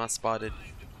 Just so I'm not spotted.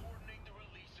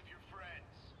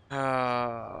 We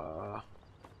know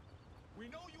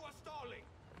you are stalling.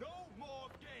 No more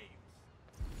games.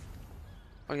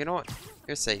 Oh, you know what?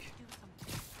 You're safe.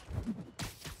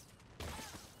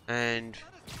 And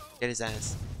get his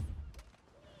ass.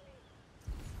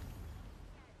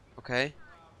 Okay.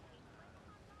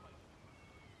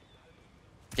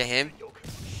 Get him.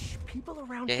 People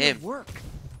around Get here him. work.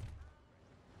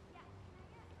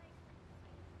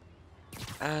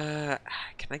 Can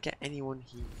I get anyone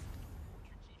here?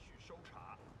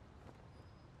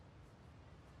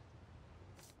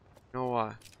 You know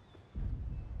what?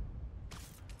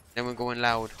 Then we're going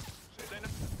loud.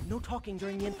 No talking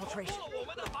during the infiltration.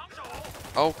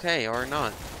 Okay, or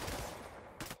not.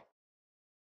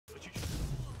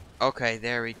 Okay,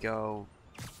 there we go.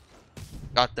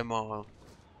 Got them all.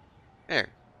 There.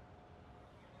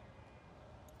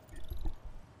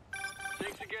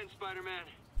 Thanks again, Spider-Man.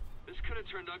 This could have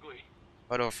turned ugly.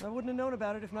 But off. I wouldn't have known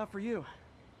about it if not for you.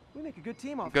 We make a good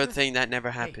team, officer. Good thing that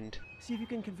never happened. Hey, see if you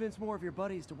can convince more of your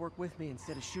buddies to work with me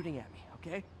instead of shooting at me,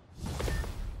 okay?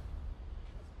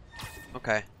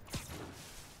 Okay.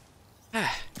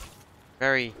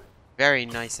 Very, very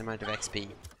nice amount of XP.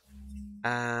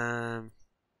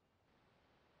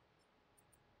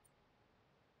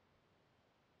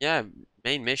 Yeah,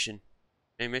 main mission.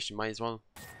 Main mission might as well.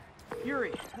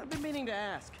 Yuri, I've been meaning to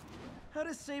ask. How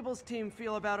does Sable's team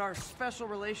feel about our special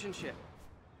relationship?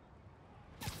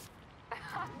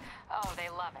 Oh, they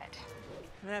love it.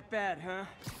 That bad, huh?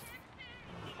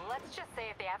 Let's just say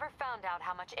if they ever found out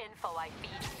how much info I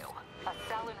feed you, a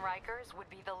cell in Rikers would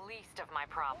be the least of my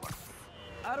problems.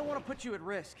 I don't want to put you at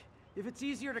risk. If it's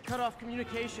easier to cut off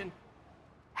communication...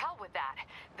 Hell with that.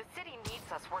 The city needs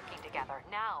us working together,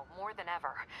 now more than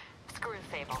ever. Screw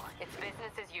Sable. It's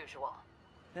business as usual.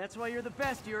 That's why you're the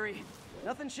best, Yuri.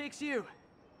 Nothing shakes you.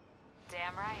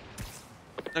 Damn right.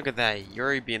 Look at that,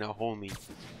 Yuri being a homie.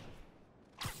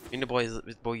 And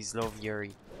the boys love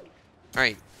Yuri.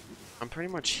 Alright, I'm pretty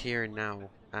much here now.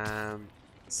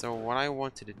 So what I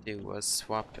wanted to do was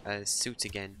swap suits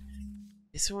again.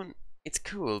 This one, it's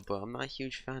cool, but I'm not a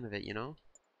huge fan of it, you know?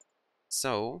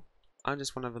 So, I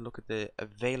just want to have a look at the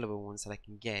available ones that I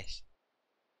can get.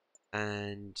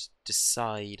 And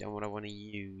decide on what I want to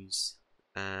use.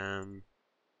 I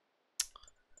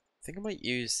think I might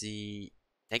use the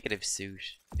negative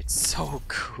suit. It's so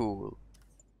cool.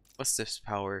 What's this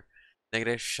power?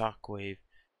 Negative shockwave.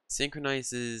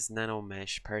 Synchronizes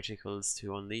nanomesh particles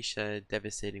to unleash a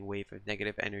devastating wave of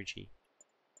negative energy.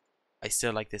 I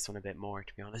still like this one a bit more,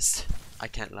 to be honest. I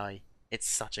can't lie. It's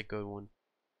such a good one.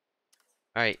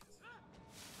 Alright.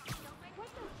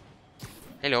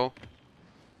 Hello.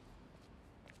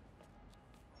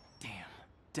 Damn,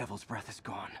 Devil's Breath is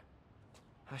gone.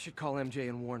 I should call MJ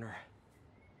and warn her.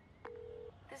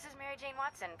 This is Mary Jane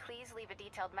Watson. Please leave a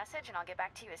detailed message and I'll get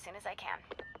back to you as soon as I can.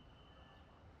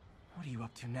 What are you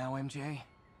up to now, MJ?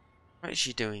 What is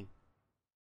she doing?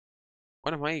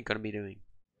 What am I gonna be doing?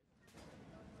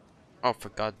 Oh, for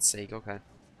God's sake, okay.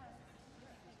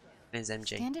 It's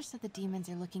MJ. Standish said the demons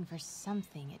are looking for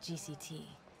something at GCT.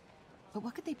 But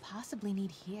what could they possibly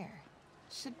need here?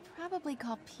 Should probably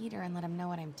call Peter and let him know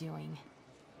what I'm doing.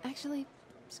 Actually,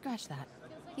 scratch that.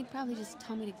 He'd probably just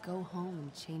tell me to go home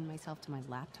and chain myself to my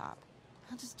laptop.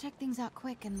 I'll just check things out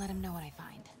quick and let him know what I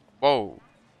find. Whoa.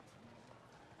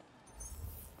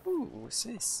 Ooh, what's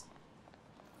this?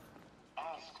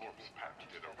 Corps'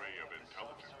 patented array of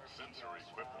intelligent,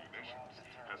 sensor-equipped munitions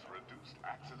has reduced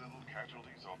accidental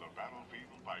casualties on the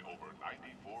battlefield by over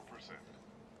 94%.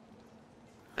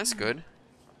 That's good.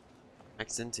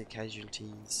 Accidental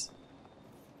casualties.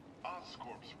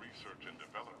 Oscorp's research and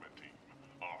development team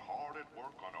are hard at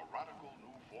work on a radical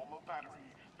new form of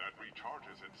battery that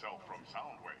recharges itself from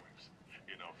sound waves.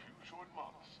 In a few short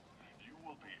months, you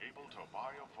will be able to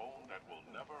buy a phone that will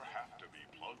never have to be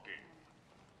plugged in.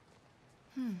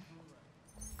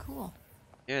 Cool.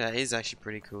 Yeah, that is actually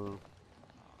pretty cool.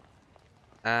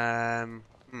 What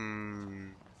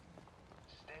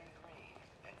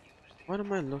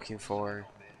am I looking for?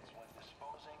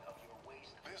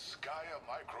 This Gaia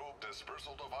microbe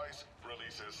dispersal device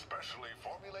releases specially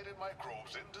formulated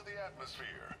microbes into the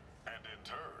atmosphere, and in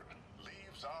turn,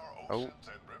 leaves our oceans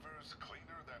and rivers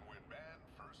cleaner than when man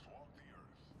first walked the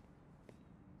earth.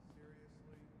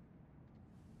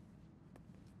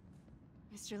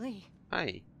 Mr. Lee.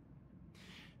 Hi.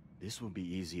 This will be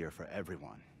easier for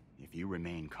everyone if you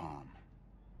remain calm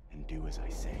and do as I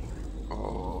say.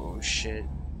 Oh shit.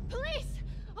 Police!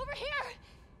 Over here!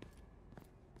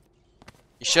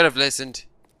 You should have listened.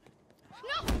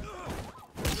 No!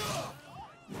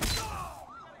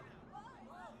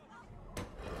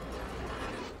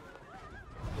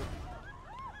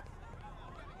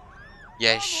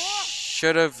 Yeah,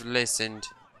 should have listened.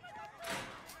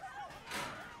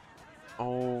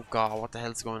 Oh god, what the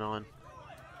hell's going on?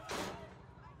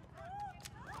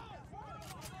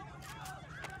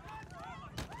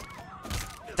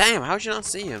 Damn, how'd you not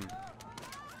see him?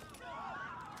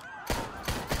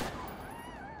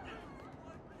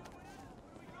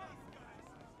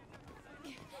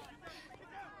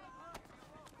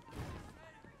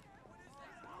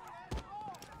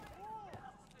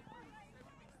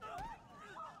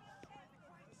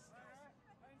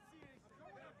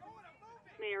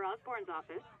 Mayor Osborne's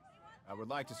office. I would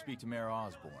like to speak to Mayor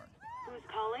Osborne, Who's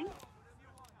calling?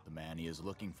 the man he is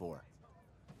looking for.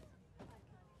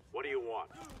 What do you want?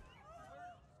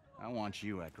 I want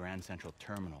you at Grand Central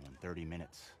Terminal in 30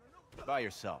 minutes. By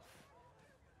yourself.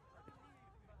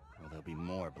 Or there'll be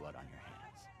more blood on your hands.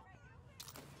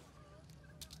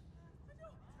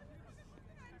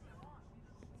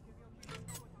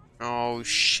 Oh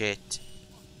shit.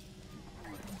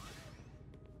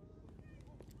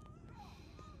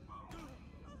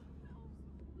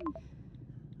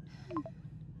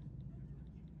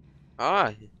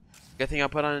 Ah, good thing I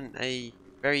put on a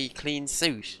very clean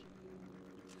suit.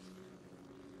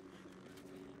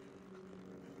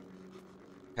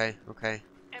 Okay, okay.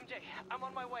 MJ, I'm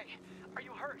on my way. Are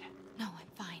you hurt? No, I'm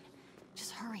fine.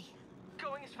 Just hurry.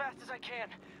 Going as fast as I can.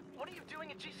 What are you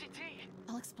doing at GCT?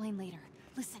 I'll explain later.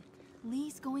 Listen,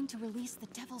 Lee's going to release the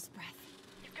Devil's Breath.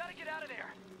 You've got to get out of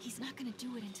there. He's not gonna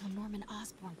do it until Norman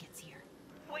Osborn gets here.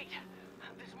 Wait,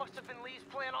 this must have been Lee's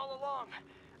plan all along.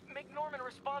 Make Norman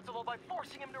responsible by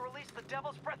forcing him to release the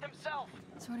Devil's Breath himself.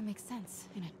 Sort of makes sense,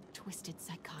 in a twisted,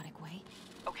 psychotic way.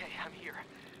 Okay, I'm here.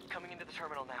 Coming into the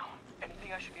terminal now.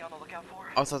 Anything I should be on the lookout for?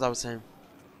 I thought that was him.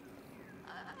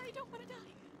 I don't want to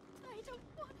die. I don't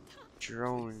want to die.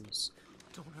 Drones.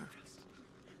 Don't hurt us.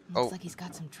 Looks like he's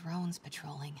got some drones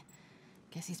patrolling.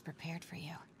 Guess he's prepared for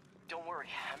you. Don't worry,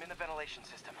 I'm in the ventilation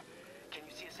system. Can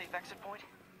you see a safe exit point?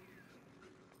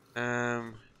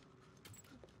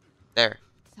 There.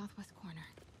 Southwest corner.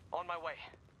 On my way.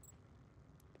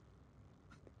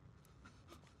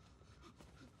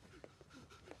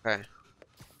 Okay.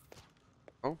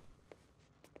 Oh.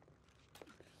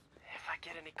 If I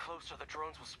get any closer, the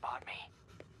drones will spot me.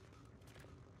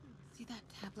 See that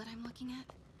tablet I'm looking at?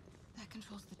 That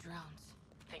controls the drones.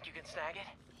 Think you can snag it?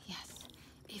 Yes,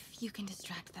 if you can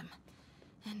distract them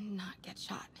and not get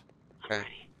shot. Okay. I'm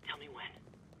ready. Tell me when.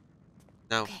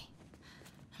 No. Okay,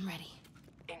 I'm ready.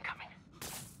 Incoming.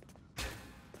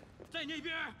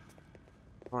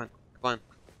 Come on, come on.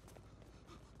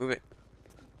 Move it.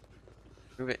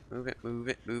 Move it, move it, move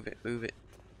it, move it, move it.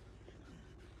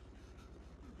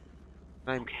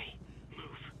 Okay,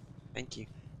 move. Thank you.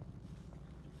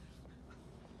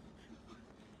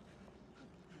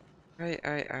 Alright.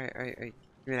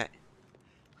 Give me that.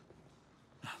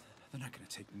 They're not gonna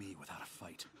take me without a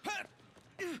fight.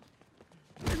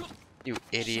 You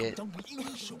idiot. Wait!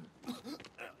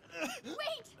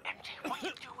 MJ, what are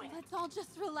you doing? Let's all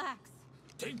just relax.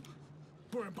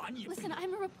 Listen,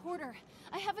 I'm a reporter.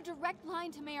 I have a direct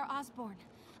line to Mayor Osborne.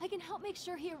 I can help make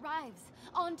sure he arrives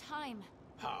on time.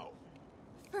 How?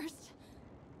 First,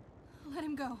 let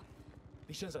him go.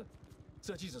 李先生，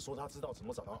这记者说他知道怎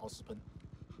么找到奥斯喷。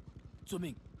遵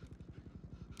命。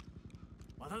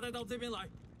把他带到这边来，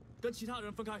跟其他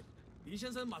人分开。李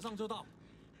先生马上就到。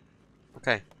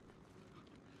Okay.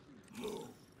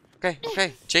 Okay,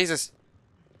 okay. Jesus.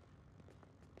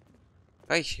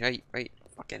 Right.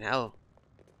 Fucking hell.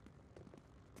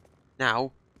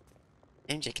 Now,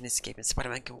 MJ can escape and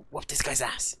Spider-Man can whoop this guy's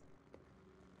ass.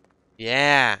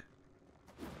 Yeah.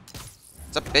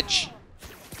 What's up, bitch?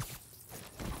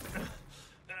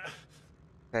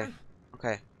 Okay.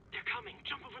 Okay. They're coming.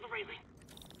 Jump over the railing.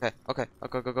 Okay. Go.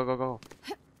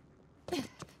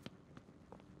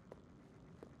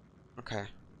 Okay.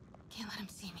 Can't let him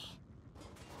see me.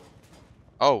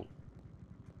 Oh.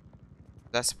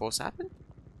 That's supposed to happen?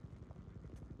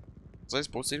 Was I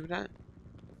supposed to do that?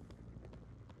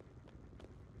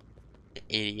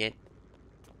 Idiot.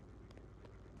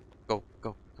 Go.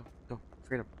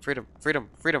 Freedom.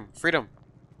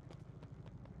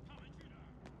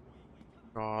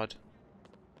 God.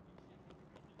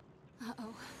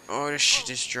 Uh-oh. Oh, this shit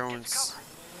is drones.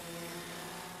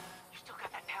 You still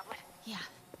got that tablet? Yeah.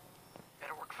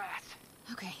 Better work fast.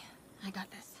 Okay, I got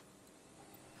this.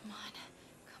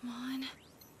 Come on.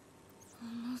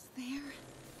 Almost there.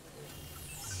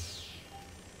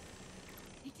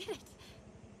 I did it.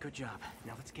 Good job.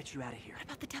 Now let's get you out of here. What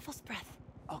about the Devil's Breath?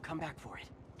 I'll come back for it.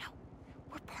 No,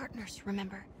 we're partners,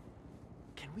 remember?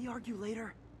 Can we argue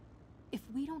later? If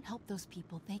we don't help those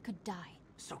people, they could die.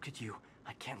 So could you.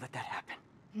 I can't let that happen.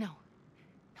 No,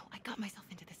 I got myself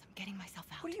into this. I'm getting myself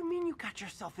out. What do you mean you got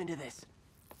yourself into this?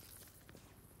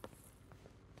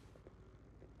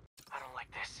 I don't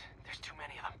like this. There's too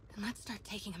many of them. Then let's start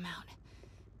taking them out.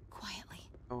 Quietly.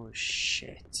 Oh,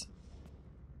 shit.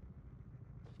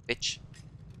 Bitch.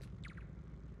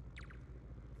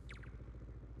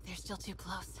 They're still too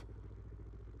close.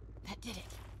 That did it.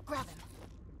 Grab him.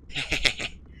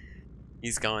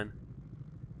 He's gone.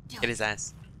 Do Get it. his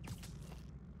ass.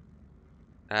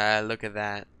 Look at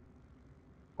that.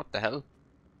 What the hell?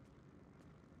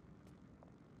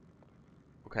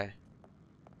 Okay.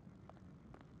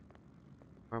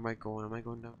 Where am I going? Am I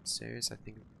going downstairs? I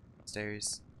think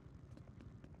upstairs.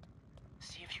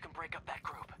 See if you can break up that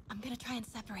group. I'm gonna try and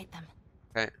separate them.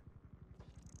 Okay.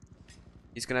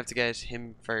 He's gonna have to get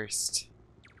him first.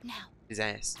 Now. His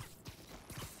ass.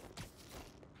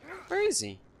 Where is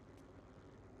he?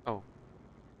 Oh.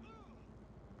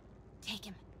 Take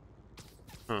him.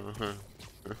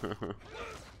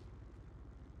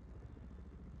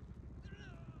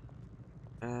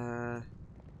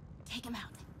 Take him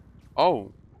out.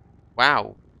 Oh.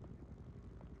 Wow.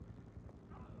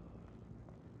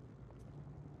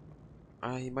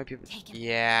 He might be able to... Take him.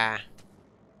 Yeah.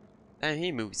 And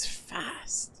he moves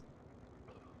fast.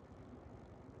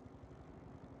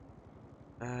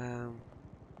 MJ,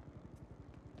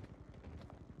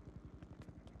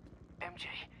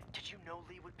 did you know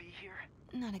Lee would be here?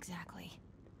 Not exactly.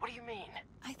 What do you mean?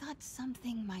 I thought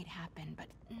something might happen, but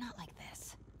not like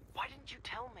this. Why didn't you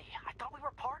tell me? I thought we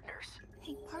were partners.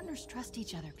 Hey, partners trust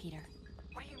each other, Peter.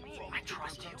 What do you mean? I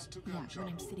trust you. Yeah, when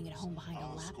I'm sitting at home behind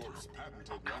a laptop.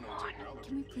 Oh, come on.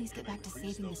 Can we please get back to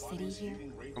saving the city here?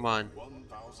 Come on.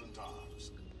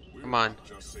 Come on.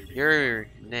 You're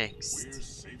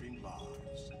next.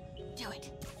 Do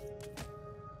it.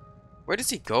 Where does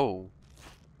he go?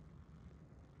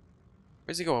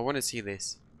 Where's he go? I want to see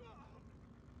this.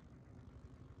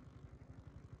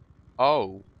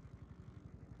 Oh.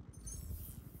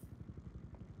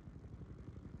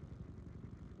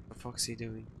 What the fuck's he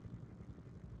doing?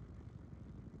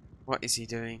 What is he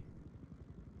doing?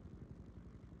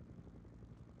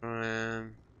 Now.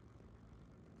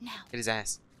 Hit his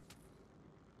ass.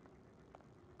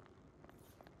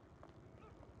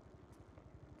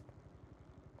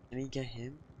 Can he get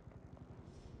him?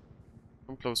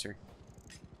 Come closer.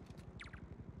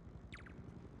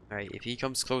 Alright, if he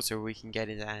comes closer, we can get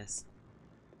his ass.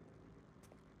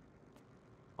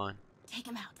 Come on. Take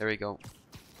him out. There we go.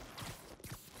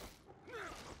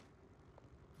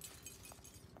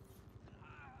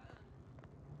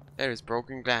 There's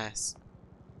broken glass.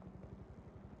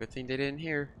 Good thing they didn't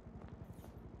hear.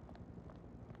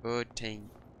 Good thing.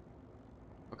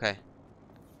 Okay.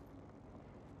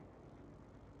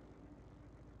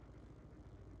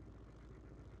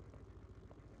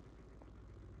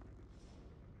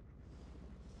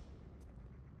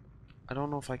 I don't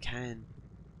know if I can.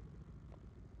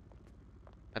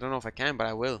 I don't know if I can, but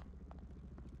I will.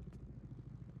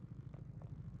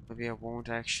 Maybe I won't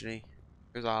actually.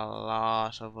 There's a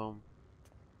lot of them.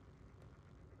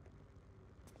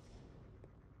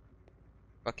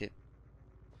 Fuck it.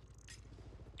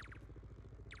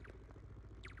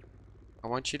 I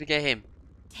want you to get him.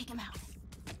 Take him out.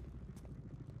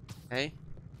 Okay?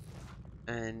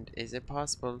 And is it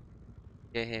possible to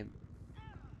get him?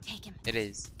 Take him. It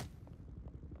is.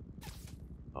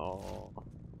 Oh.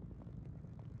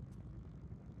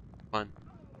 Come on.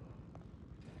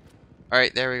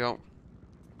 Alright, there we go.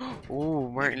 Ooh,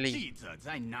 Martin Lee. 记者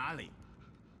在哪里？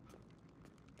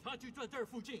他就在这儿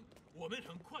附近，我们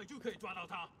很快就可以抓到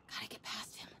他。 Gotta get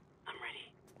past him. I'm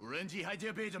ready. 无人机还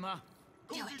戒备着吗？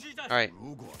控制机在。 Alright.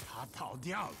 如果他逃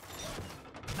掉了，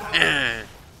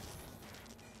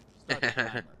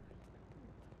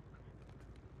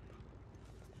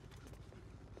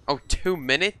 Oh, 2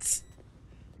 minutes?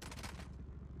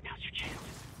 Now's your chance.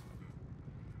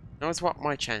 No, it's what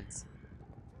my chance.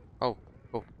 Oh,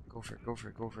 go for it, go for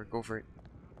it, go for it, go for it.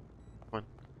 Come on,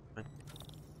 come on,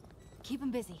 Keep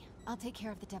him busy. I'll take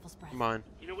care of the Devil's Breath. come on.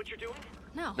 You know what you're doing?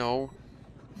 No. No.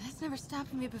 That's never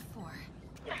stopped me before.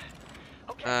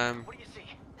 Okay. What do you see?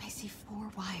 I see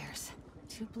 4 wires.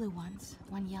 2 blue ones,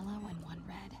 1 yellow, and 1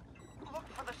 red. Look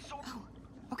for the source. Oh,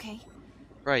 okay.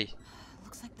 Right.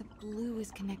 Looks like the blue is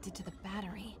connected to the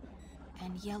battery,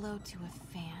 and yellow to a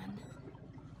fan.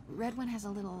 Red one has a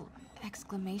little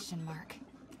exclamation mark.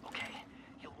 Okay.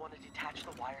 You'll want to detach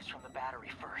the wires from the battery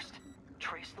first.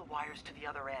 Trace the wires to the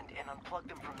other end and unplug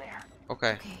them from there.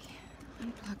 Okay. Okay.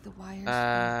 Unplug the wires from the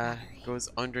battery. Goes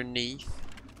underneath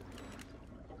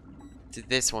to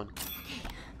this one.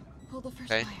 Pull the first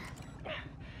Okay. wire.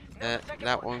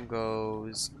 That one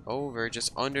goes over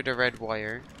just under the red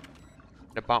wire.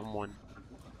 The bottom one.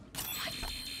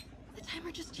 The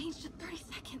timer just changed to 30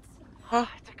 seconds. Huh?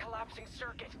 It's a collapsing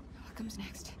circuit. What comes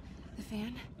next? The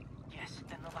fan? Yes,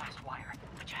 then the last wire.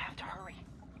 But you have to hurry.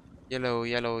 Yellow,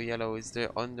 yellow, yellow is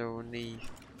the underneath.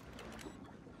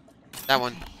 That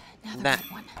one. Now the That.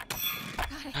 red one.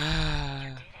 Got it.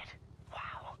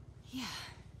 Wow. Yeah.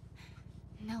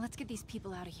 Now let's get these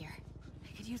people out of here.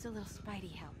 I could use a little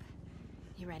Spidey help.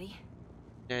 You ready?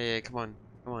 Yeah, come on,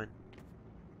 come on.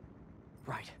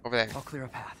 Right. Over there. I'll clear a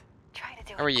path. Try to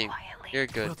do How are it you? quietly. You're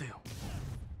good. Will do.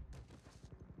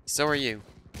 So are you.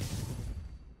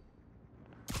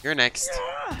 You're next.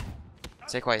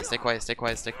 Stay quiet, stay quiet, stay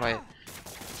quiet, stay quiet.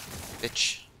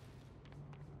 Bitch.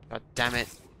 God damn it.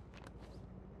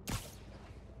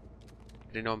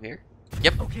 Didn't know I'm here?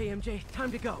 Yep. Okay, MJ,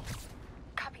 time to go.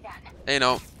 Copy that. Hey,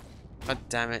 no. God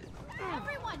damn it.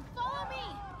 Everyone, follow me!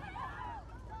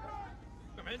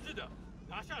 没事的，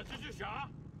拿下蜘蛛侠。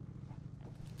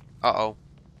 Uh-oh.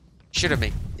 Shoot at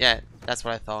me. Yeah, that's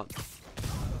what I thought.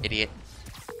 Idiot.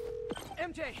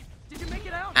 MJ, did you make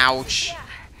it out? Ouch. Yeah,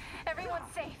 everyone's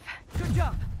safe. Good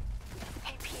job.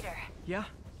 Hey, Peter. Yeah?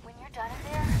 When you're done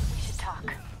in there, we should talk.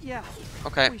 Yeah.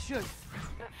 Okay. We should.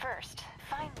 But first,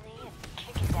 find Lee and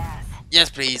kick his ass. Yes,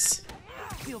 please.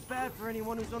 Feel bad for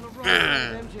anyone who's on the wrong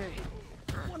side of MJ.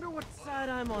 Wonder what side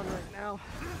I'm on right now.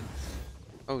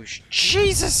 Oh,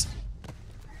 Jesus!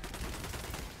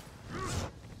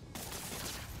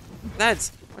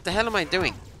 Lads, what the hell am I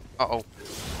doing? Uh-oh.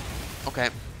 Okay.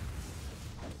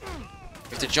 You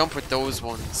have to jump with those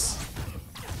ones.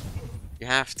 You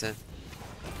have to.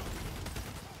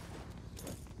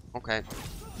 Okay.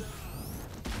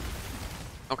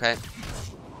 Okay.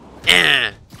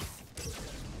 Ah!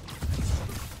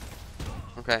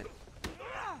 Okay.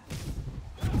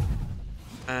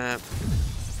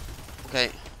 Okay.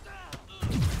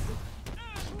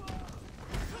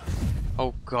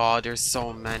 Oh god, there's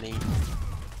so many.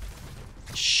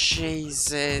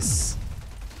 Jesus.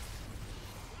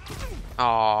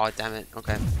 Oh, damn it.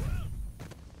 Okay.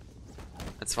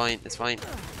 That's fine, it's fine.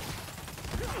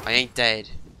 I ain't dead,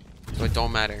 so it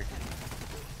don't matter.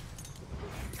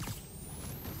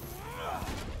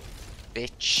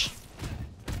 Bitch.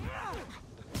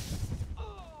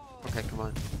 Okay, come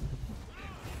on.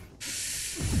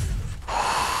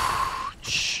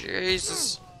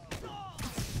 Jesus.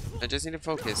 I just need to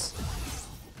focus.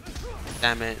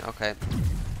 Damn it, okay.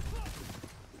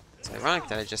 It's ironic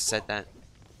that I just said that.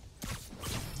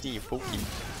 See you, pokey.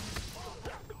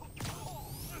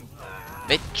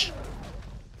 Bitch.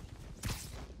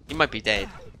 He might be dead.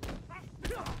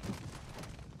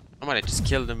 I might have just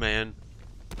killed him, man.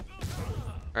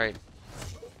 Alright.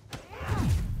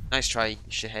 Nice try, you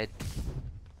shithead.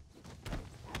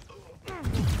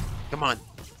 Come on.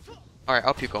 Alright,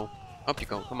 up you go. Up you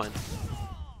go, come on.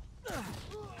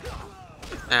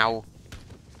 Ow.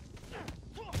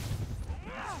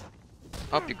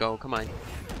 Up you go, come on.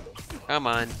 Come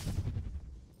on.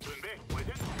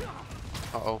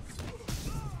 Uh-oh.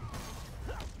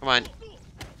 Come on.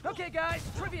 Okay, guys,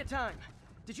 trivia time.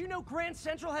 Did you know Grand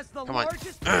Central has the Come on.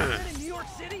 largest pyramid in New York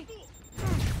City?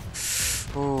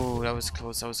 Oh, that was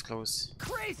close, that was close.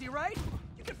 Crazy, right?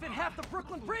 You can fit half the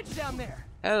Brooklyn Bridge down there.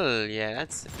 Hell yeah,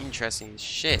 that's interesting as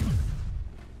shit.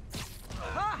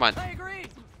 Come on. I agree.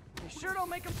 You sure don't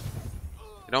make them.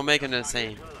 Don't make them the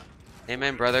same.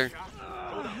 Amen, brother.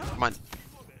 Come on.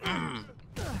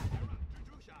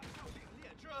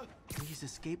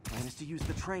 Lee's escape plan is to use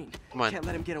the train. Come on. Can't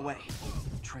let him get away.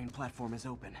 The train platform is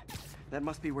open. That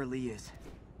must be where Lee is.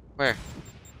 Where?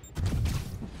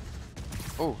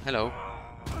 Oh, hello.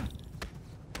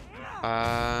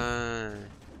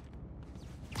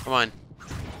 Come on.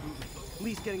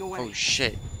 Lee's getting away. Oh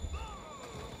shit.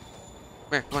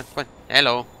 Come on, come on.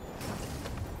 Hello.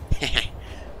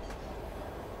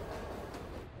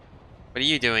 What are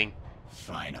you doing?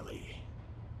 Finally.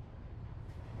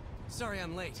 Sorry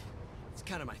I'm late. It's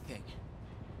kind of my thing.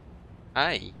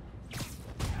 Hi.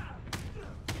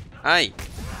 Hi.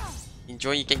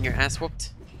 Enjoy you getting your ass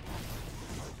whooped?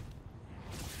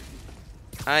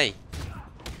 Hi.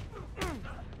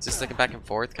 Is this like a back and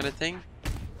forth kind of thing?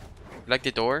 You like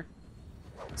the door?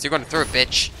 So you're going through it,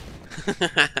 bitch.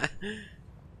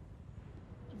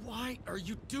 Why are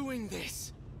you doing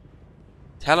this?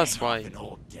 Tell us why.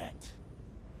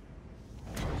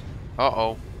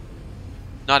 Uh-oh.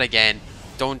 Not again.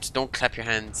 Don't clap your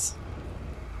hands.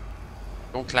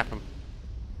 Don't clap him.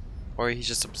 Or he's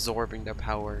just absorbing their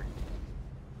power.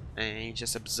 And he's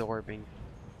just absorbing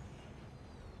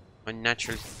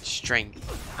unnatural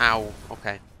strength. Ow.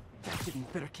 Okay. That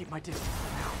didn't better keep my distance.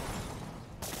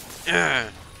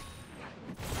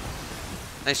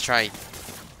 Nice try.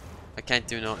 I can't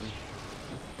do nothing.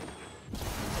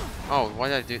 Oh, why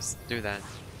did I do that?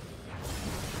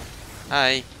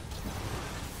 Hi.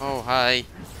 Oh, hi.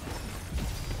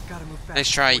 Gotta move fast Nice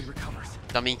try, before he recovers.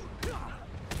 dummy.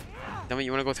 Dummy,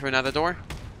 you wanna go through another door?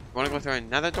 You wanna go through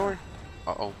another door?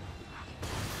 Uh-oh.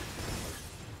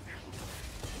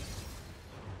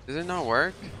 Does it not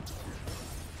work?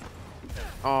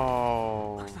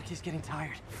 Oh. Looks like he's getting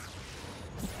tired.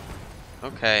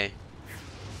 Okay.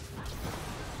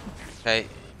 Okay.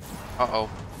 Uh-oh.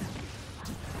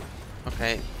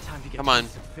 Okay. Come on.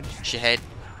 Shithead.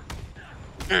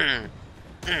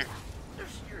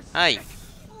 Hi.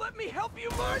 Let me help you,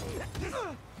 Martin.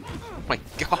 Oh my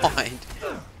god.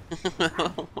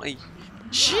 Oh my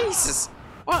Jesus.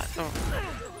 What the?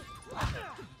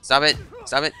 Stop it.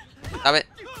 Stop it. Stop it.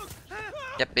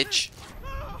 Yep, bitch.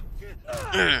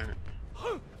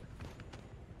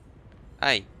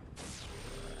 Hi.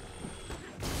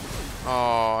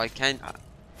 Oh, I can't.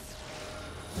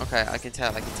 Okay, I can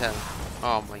tell. I can tell.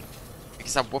 Oh my. You can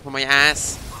stop whooping my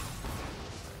ass.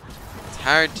 It's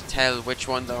hard to tell which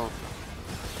one though.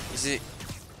 You see,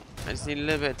 I just need a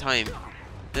little bit of time.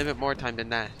 A little bit more time than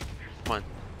that. Come on.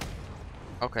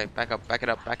 Okay, back up. Back it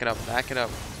up. Back it up. Back it up.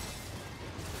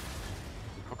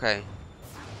 Okay.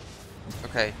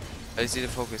 Okay. I just need to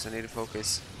focus. I need to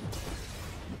focus.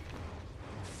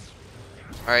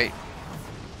 Alright.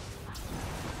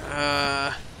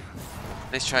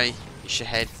 Nice try, you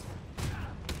shithead.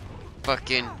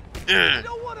 Fucking. I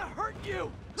don't want to hurt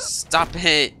you. Stop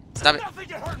it! Stop it!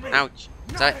 Ouch!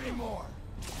 Stop it!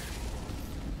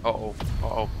 Uh-oh.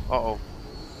 Uh-oh. Uh-oh.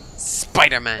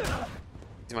 Spider-Man!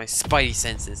 To my spidey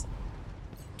senses.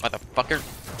 Motherfucker.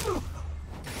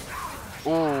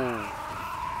 Ooh.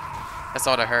 That's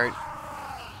all that hurt.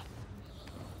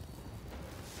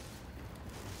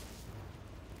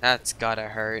 That's gotta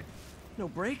hurt. No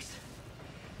brakes?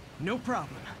 No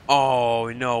problem.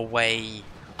 Oh, no way.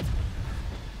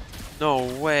 No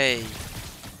way.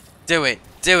 Do it.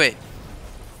 Do it.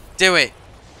 Do it.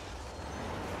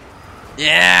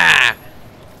 Yeah.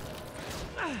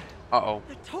 Uh-oh.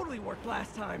 That totally worked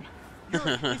last time.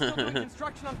 Yuri, you still doing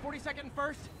construction on 42nd and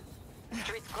 1st?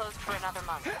 Street's closed for another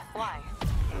month. Why?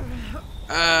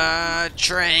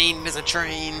 Train. There's a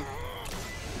train.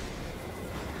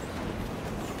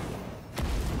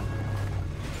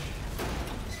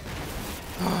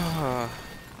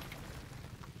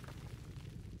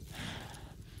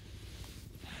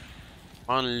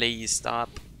 On Lee, stop.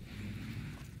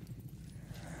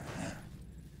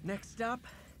 Next stop,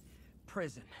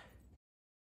 prison.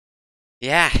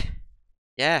 Yeah.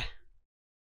 Yeah.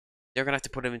 They're gonna have to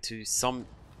put him into something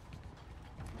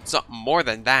more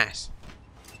than that.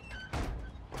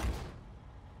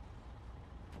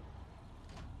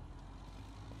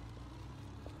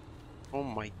 Oh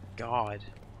my god.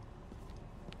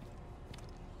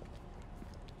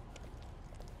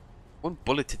 One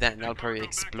bullet to that and that'll probably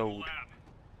explode.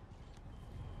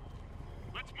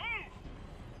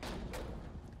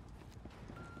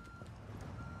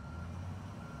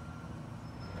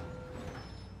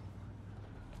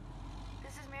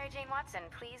 This is Mary Jane Watson.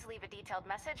 Please leave a detailed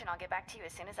message and I'll get back to you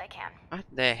as soon as I can. What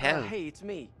the hell? Hey, it's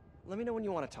me. Let me know when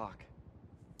you want to talk.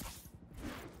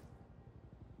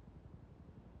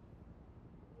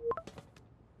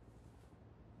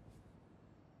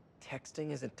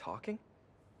 Texting isn't talking?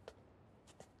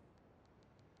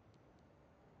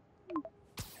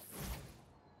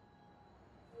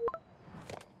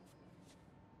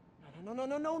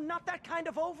 not that kind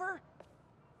of over?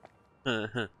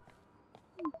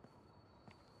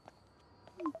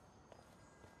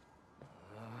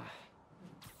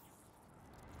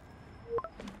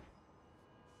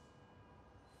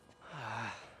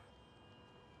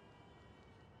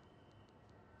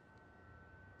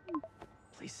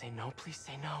 Please say no, please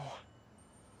say no.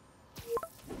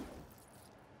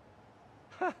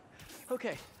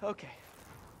 Okay, okay.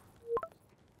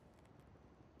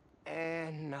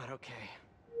 And not okay.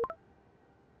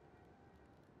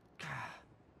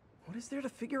 What is there to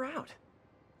figure out?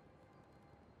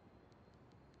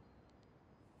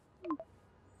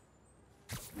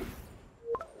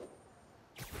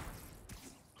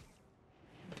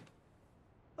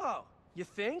 Oh, you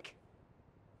think?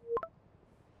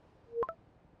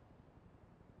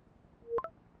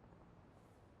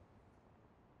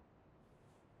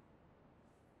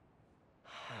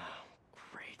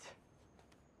 Great.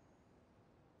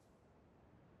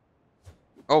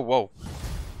 Oh, whoa.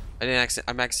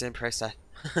 I'm accidentally pressed that.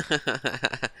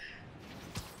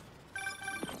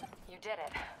 You did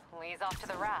it. Lee's off to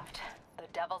the raft. The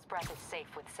Devil's Breath is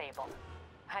safe with Sable.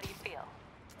 How do you feel?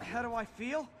 How do I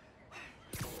feel?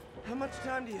 How much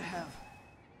time do you have?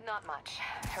 Not much.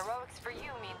 Heroics for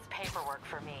you means paperwork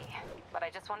for me. But I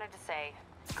just wanted to say,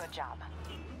 good job.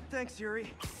 Thanks,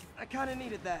 Yuri. I kinda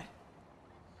needed that.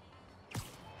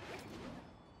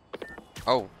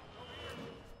 Oh.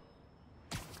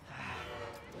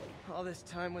 All this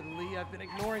time with Lee, I've been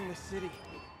ignoring the city.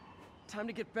 Time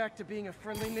to get back to being a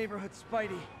friendly neighborhood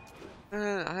Spidey.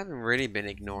 I haven't really been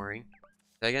ignoring.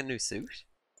 Did I get a new suit?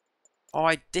 Oh,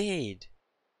 I did.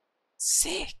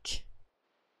 Sick.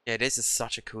 Yeah, this is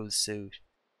such a cool suit.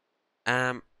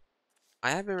 I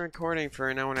have been recording for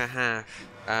an hour and a half.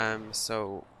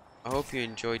 So I hope you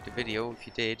enjoyed the video. If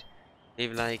you did,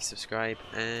 leave a like, subscribe,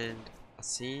 and I'll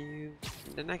see you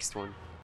in the next one.